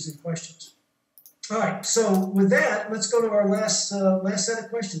of issues and questions. All right, so with that, let's go to our last set of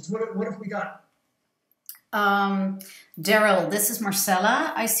questions. What have we got? Daryl, this is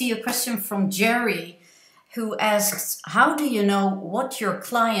Marcella. I see a question from Jerry, who asks, how do you know what your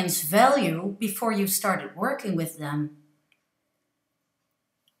clients value before you started working with them?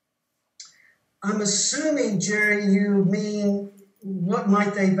 I'm assuming, Jerry, you mean what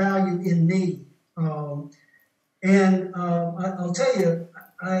might they value in me? I'll tell you,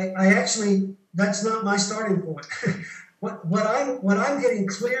 I actually, that's not my starting point. What I'm getting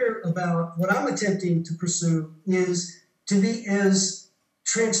clear about, what I'm attempting to pursue is to be as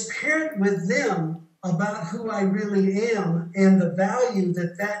transparent with them about who I really am and the value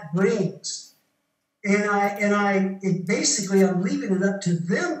that brings. Basically, I'm leaving it up to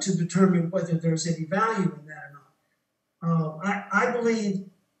them to determine whether there's any value in that or not. I believe,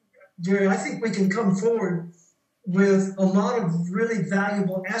 Jerry, I think we can come forward with a lot of really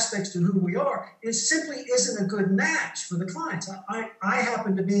valuable aspects to who we are. It simply isn't a good match for the clients. I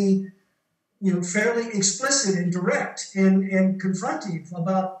happen to be, fairly explicit and direct and confrontive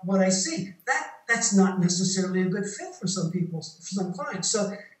about what I see. That's not necessarily a good fit for some people, for some clients.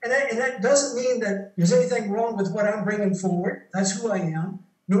 So, and that doesn't mean that there's anything wrong with what I'm bringing forward. That's who I am.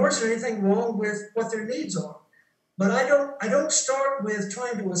 Nor is there anything wrong with what their needs are. But I don't start with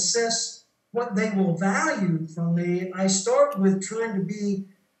trying to assess what they will value from me. I start with trying to be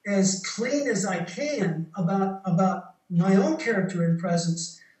as clean as I can about my own character and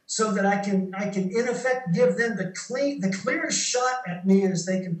presence, so that I can in effect give them the clearest shot at me as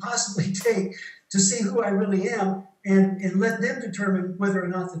they can possibly take to see who I really am, and let them determine whether or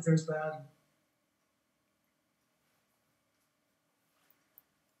not that there's value.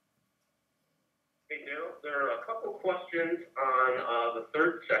 Hey, Daryl, there are a couple questions on the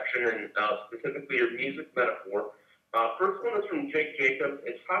third section, and specifically your music metaphor. First one is from Jake Jacobs.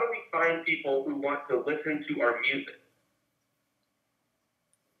 It's how do we find people who want to listen to our music?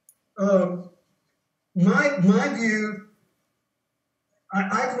 My view,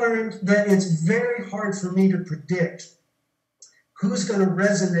 I've learned that it's very hard for me to predict who's going to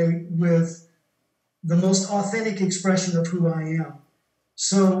resonate with the most authentic expression of who I am.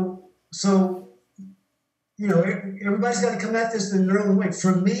 So everybody's got to come at this in their own way.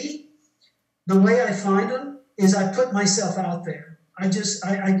 For me, the way I find them is I put myself out there. I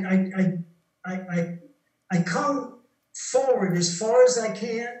come forward as far as I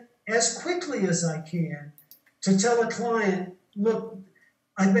can, as quickly as I can, to tell a client, look,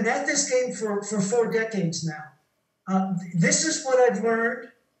 I've been at this game for 4 decades now. This is what I've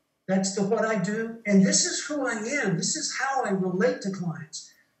learned. That's what I do. And this is who I am. This is how I relate to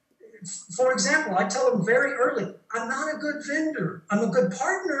clients. For example, I tell them very early, I'm not a good vendor. I'm a good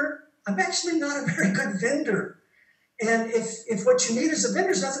partner. I'm actually not a very good vendor. And if what you need is a vendor,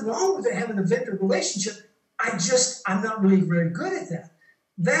 there's nothing wrong with it, having a vendor relationship. I'm not really very good at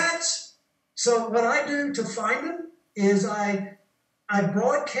that. So what I do to find them is I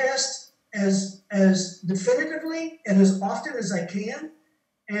broadcast as definitively and as often as I can.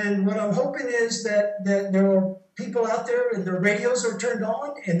 And what I'm hoping is that there are people out there and their radios are turned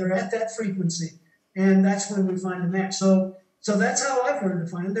on and they're at that frequency. And that's when we find a match. So that's how I've learned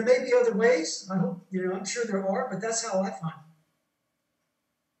to find them. There may be other ways. I'm sure there are, but that's how I find them.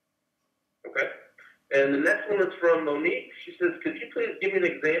 Okay. And the next one is from Monique. She says, could you please give me an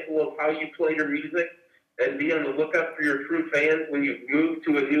example of how you play your music and be on the lookout for your true fans when you move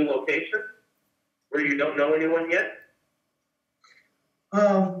to a new location where you don't know anyone yet?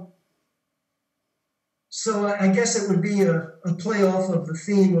 So I guess it would be a play off of the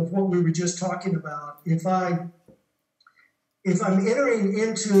theme of what we were just talking about. If I'm entering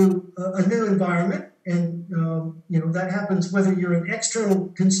into a new environment, and that happens whether you're an external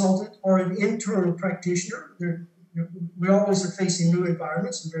consultant or an internal practitioner. We always are facing new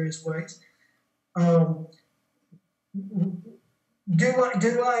environments in various ways. Am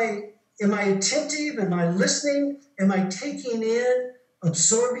I attentive? Am I listening? Am I taking in,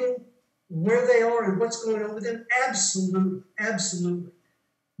 absorbing where they are and what's going on with them? Absolutely, absolutely.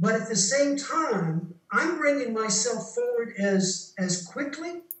 But at the same time, I'm bringing myself forward as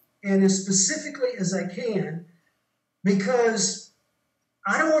quickly and as specifically as I can, because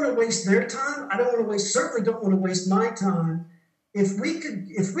I don't want to waste their time. Certainly don't want to waste my time. if we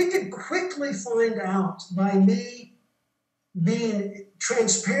could quickly find out by me being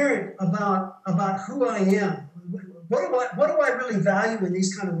transparent about who I am, what do I really value in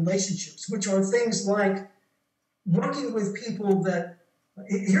these kind of relationships, which are things like working with people that,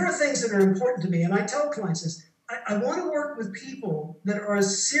 here are things that are important to me, and I tell clients this, I want to work with people that are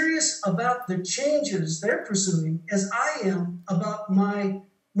as serious about the changes they're pursuing as I am about my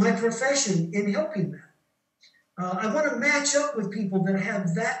profession in helping them. I want to match up with people that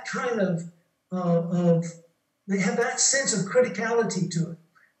have that kind they have that sense of criticality to it.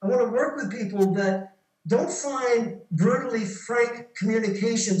 I want to work with people that don't find brutally frank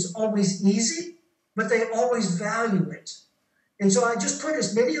communications always easy, but they always value it. And so I just put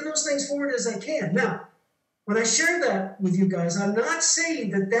as many of those things forward as I can. Now, when I share that with you guys, I'm not saying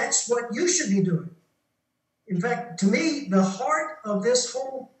that that's what you should be doing. In fact, to me, the heart of this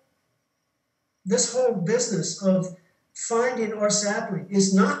whole business of finding our sapling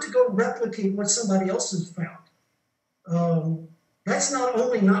is not to go replicate what somebody else has found. That's not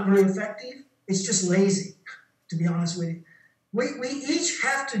only not very effective, it's just lazy, to be honest with you. We each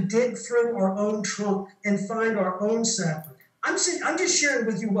have to dig through our own trunk and find our own sapling. I'm just sharing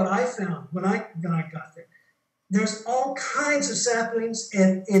with you what I found when I got there. There's all kinds of saplings,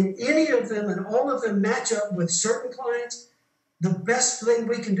 and in any of them and all of them match up with certain clients. The best thing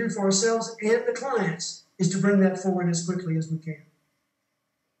we can do for ourselves and the clients is to bring that forward as quickly as we can.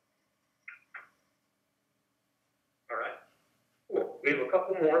 All right. Cool. We have a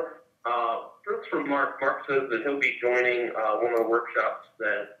couple more. First from Mark. Mark says that he'll be joining one of the workshops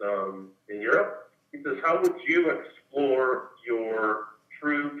that's in Europe. He says, how would you explore your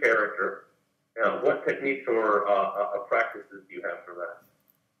true character? What techniques or practices do you have for that?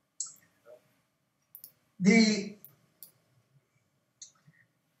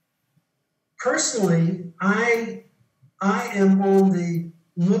 Personally, I am on the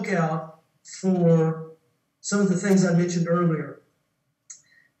lookout for some of the things I mentioned earlier.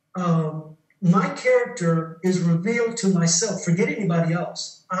 My character is revealed to myself. Forget anybody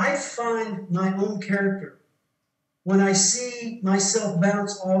else. I find my own character when I see myself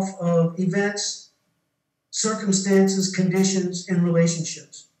bounce off of events, circumstances, conditions, and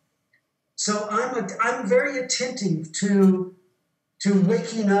relationships. So I'm very attentive to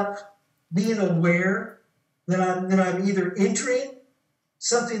waking up, being aware that I'm either entering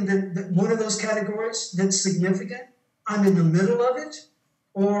something that one of those categories that's significant, I'm in the middle of it,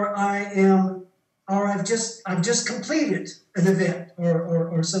 or I've just completed an event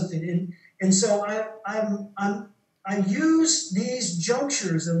or something, and so I use these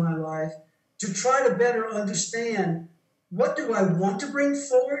junctures in my life to try to better understand what do I want to bring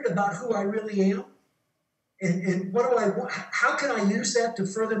forward about who I really am, and what do I want, how can I use that to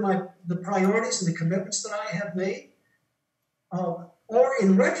further the priorities and the commitments that I have made, or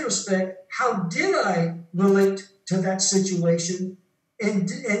in retrospect, how did I relate to that situation,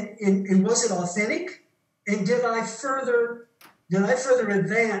 and was it authentic, and did I further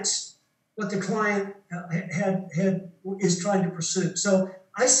advance what the client is trying to pursue? So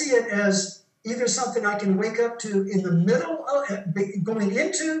I see it as either something I can wake up to in the middle of, going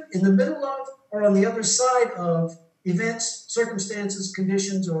into, in the middle of, or on the other side of events, circumstances,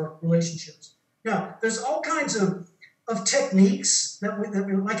 conditions, or relationships. Now, there's all kinds of techniques that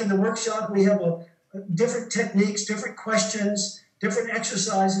we like in the workshop. We have different techniques, different questions, different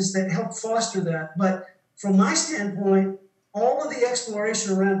exercises that help foster that. But from my standpoint, all of the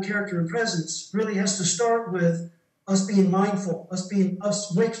exploration around character and presence really has to start with us being mindful, us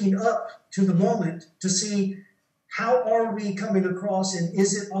waking up to the moment to see how are we coming across, and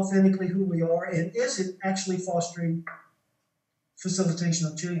is it authentically who we are, and is it actually fostering facilitation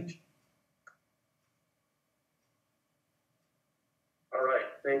of change? All right,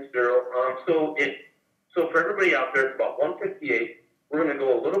 thanks, Daryl. So for everybody out there, it's about 1:58. We're going to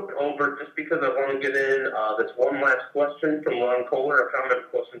go a little bit over just because I want to get in this one last question from Ron Kohler, a comment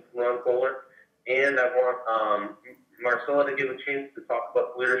question from Ron Kohler, and I want Marcella to give a chance to talk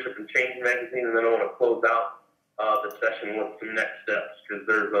about Leadership and Change magazine, and then I want to close out the session with some next steps, because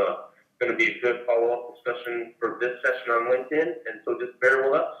there's going to be a good follow-up discussion for this session on LinkedIn, and so just bear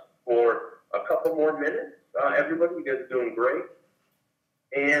with us for a couple more minutes. Everybody, you guys are doing great.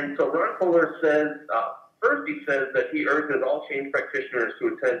 And so Ron Kohler says, first he says that he urges all change practitioners to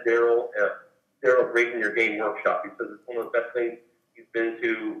attend Daryl Raising Your Game workshop. He says it's one of the best things he's been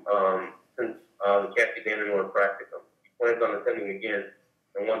to since the Kathy Danenor practicum. He plans on attending again,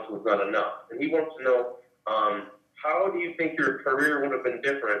 and once was not enough. And he wants to know, how do you think your career would have been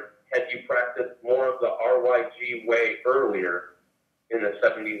different had you practiced more of the RYG way earlier in the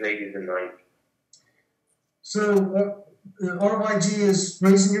 70s, 80s, and 90s? So RYG is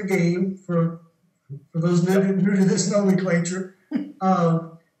raising your game for those new to this nomenclature.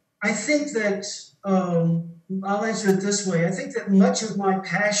 I think that I'll answer it this way. I think that much of my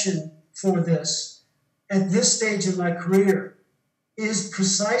passion for this at this stage in my career is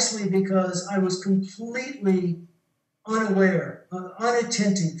precisely because I was completely unaware,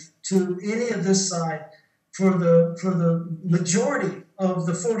 unattentive to any of this side for the majority of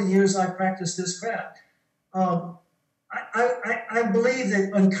the 40 years I practiced this craft. I believe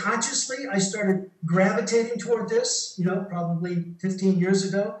that unconsciously I started gravitating toward this, probably 15 years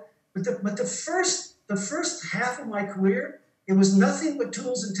ago. But the first half of my career, it was nothing but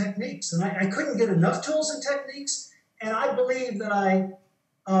tools and techniques, and I couldn't get enough tools and techniques. And I believe that I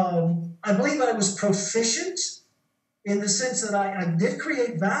was proficient in the sense that I did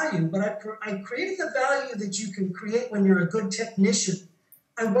create value, but I created the value that you can create when you're a good technician.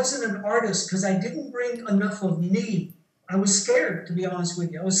 I wasn't an artist because I didn't bring enough of me. I was scared, to be honest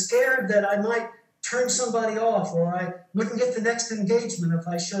with you. I was scared that I might turn somebody off or I wouldn't get the next engagement if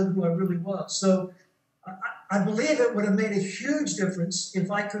I showed who I really was. So I believe it would have made a huge difference if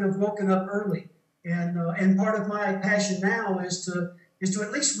I could have woken up early. And part of my passion now is to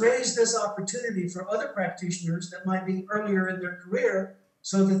at least raise this opportunity for other practitioners that might be earlier in their career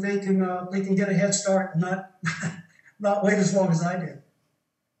so that they can get a head start and not wait as long as I did.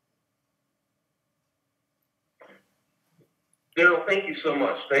 Daryl, thank you so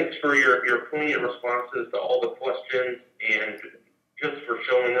much. Thanks for your poignant responses to all the questions and just for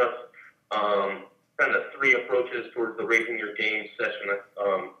showing us kind of three approaches towards the Raising Your Game session.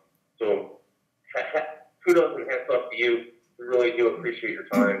 So kudos and hats off to you. We really do appreciate your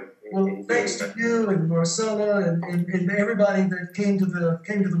time. Well, thanks to you and Marcella and everybody that came to the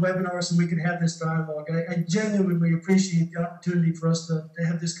webinar so we could have this dialogue. I genuinely appreciate the opportunity for us to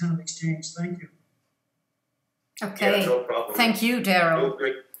have this kind of exchange. Thank you. Okay. Yeah, no problem. Thank you, Daryl.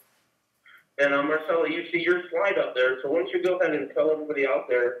 Great. And Marcella, you see your slide up there, so why don't you go ahead and tell everybody out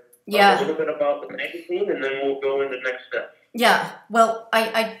there a little bit about the magazine, and then we'll go into next steps. Yeah, well,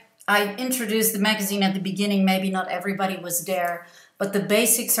 I introduced the magazine at the beginning. Maybe not everybody was there, but the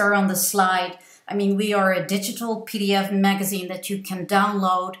basics are on the slide. I mean, we are a digital PDF magazine that you can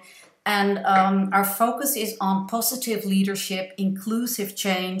download, and our focus is on positive leadership, inclusive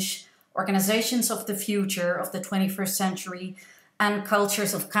change, organizations of the future of the 21st century, and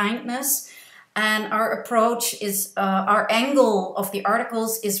cultures of kindness. And our approach is, our angle of the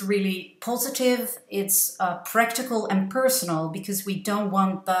articles is really positive. It's practical and personal because we don't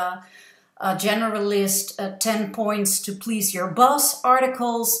want the generalist 10 points to please your boss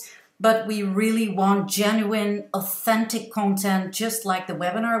articles, but we really want genuine, authentic content, just like the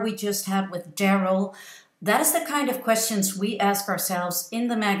webinar we just had with Daryl. That is the kind of questions we ask ourselves in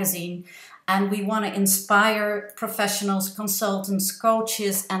the magazine, and we want to inspire professionals, consultants,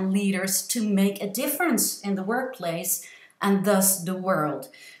 coaches, and leaders to make a difference in the workplace and thus the world.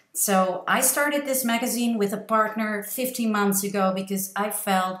 So I started this magazine with a partner 15 months ago because I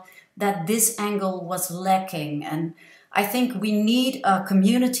felt that this angle was lacking, and I think we need a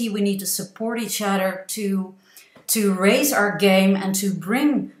community, we need to support each other to raise our game and to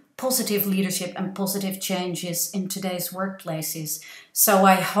bring positive leadership and positive changes in today's workplaces. So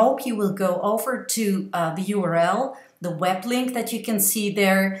I hope you will go over to the URL, the web link that you can see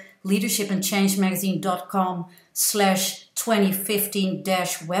there,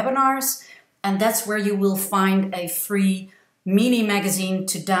 leadershipandchangemagazine.com/2015-webinars. And that's where you will find a free mini magazine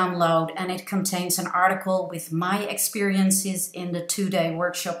to download. And it contains an article with my experiences in the 2-day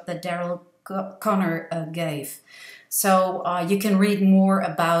workshop that Daryl Conner gave. So you can read more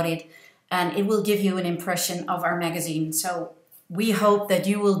about it, and it will give you an impression of our magazine. So we hope that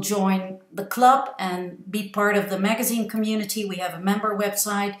you will join the club and be part of the magazine community. We have a member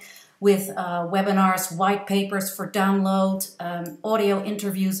website with webinars, white papers for download, audio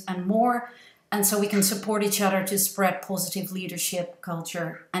interviews, and more. And so we can support each other to spread positive leadership,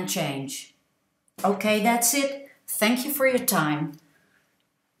 culture, and change. Okay, that's it. Thank you for your time.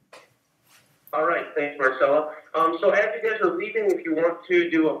 All right, thanks, Marcella. So as you guys are leaving, if you want to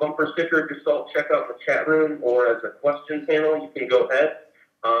do a bumper sticker, just check out the chat room, or as a question panel, you can go ahead.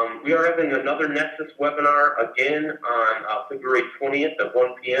 We are having another Nexus webinar again on February 20th at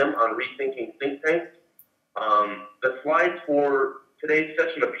 1 p.m. on Rethinking Think Tank. The slides for today's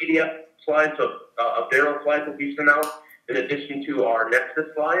session, the PDF slides of Daryl slides will be sent out in addition to our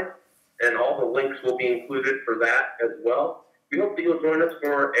Nexus slides, and all the links will be included for that as well. We hope that you'll join us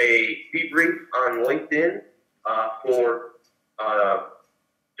for a debrief on LinkedIn for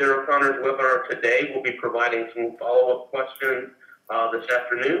Daryl Conner's webinar today. We'll be providing some follow-up questions this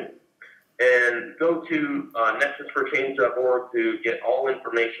afternoon. And go to nexusforchange.org to get all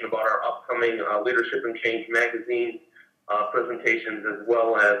information about our upcoming Leadership and Change magazine presentations, as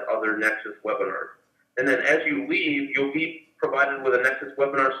well as other Nexus webinars. And then as you leave, you'll be provided with a Nexus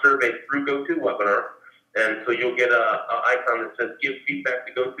webinar survey through GoToWebinar. And so you'll get a icon that says give feedback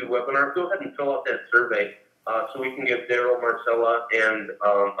to GoToWebinar. Go ahead and fill out that survey so we can give Daryl, Marcella, and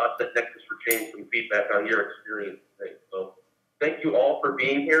us at Nexus for Change some feedback on your experience today. So thank you all for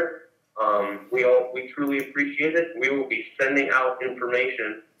being here. We truly appreciate it. We will be sending out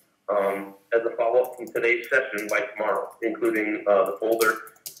information as a follow-up from today's session by tomorrow, including the folder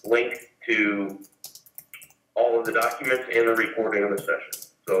link to all of the documents and the recording of the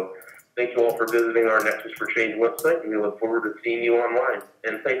session. So thank you all for visiting our Nexus for Change website, and we look forward to seeing you online.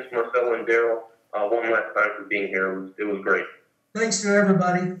 And thanks, Marcella and Daryl, one last time for being here. It was great. Thanks to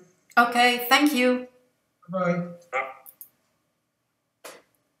everybody. Okay, thank you. Bye.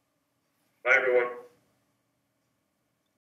 Bye, everyone.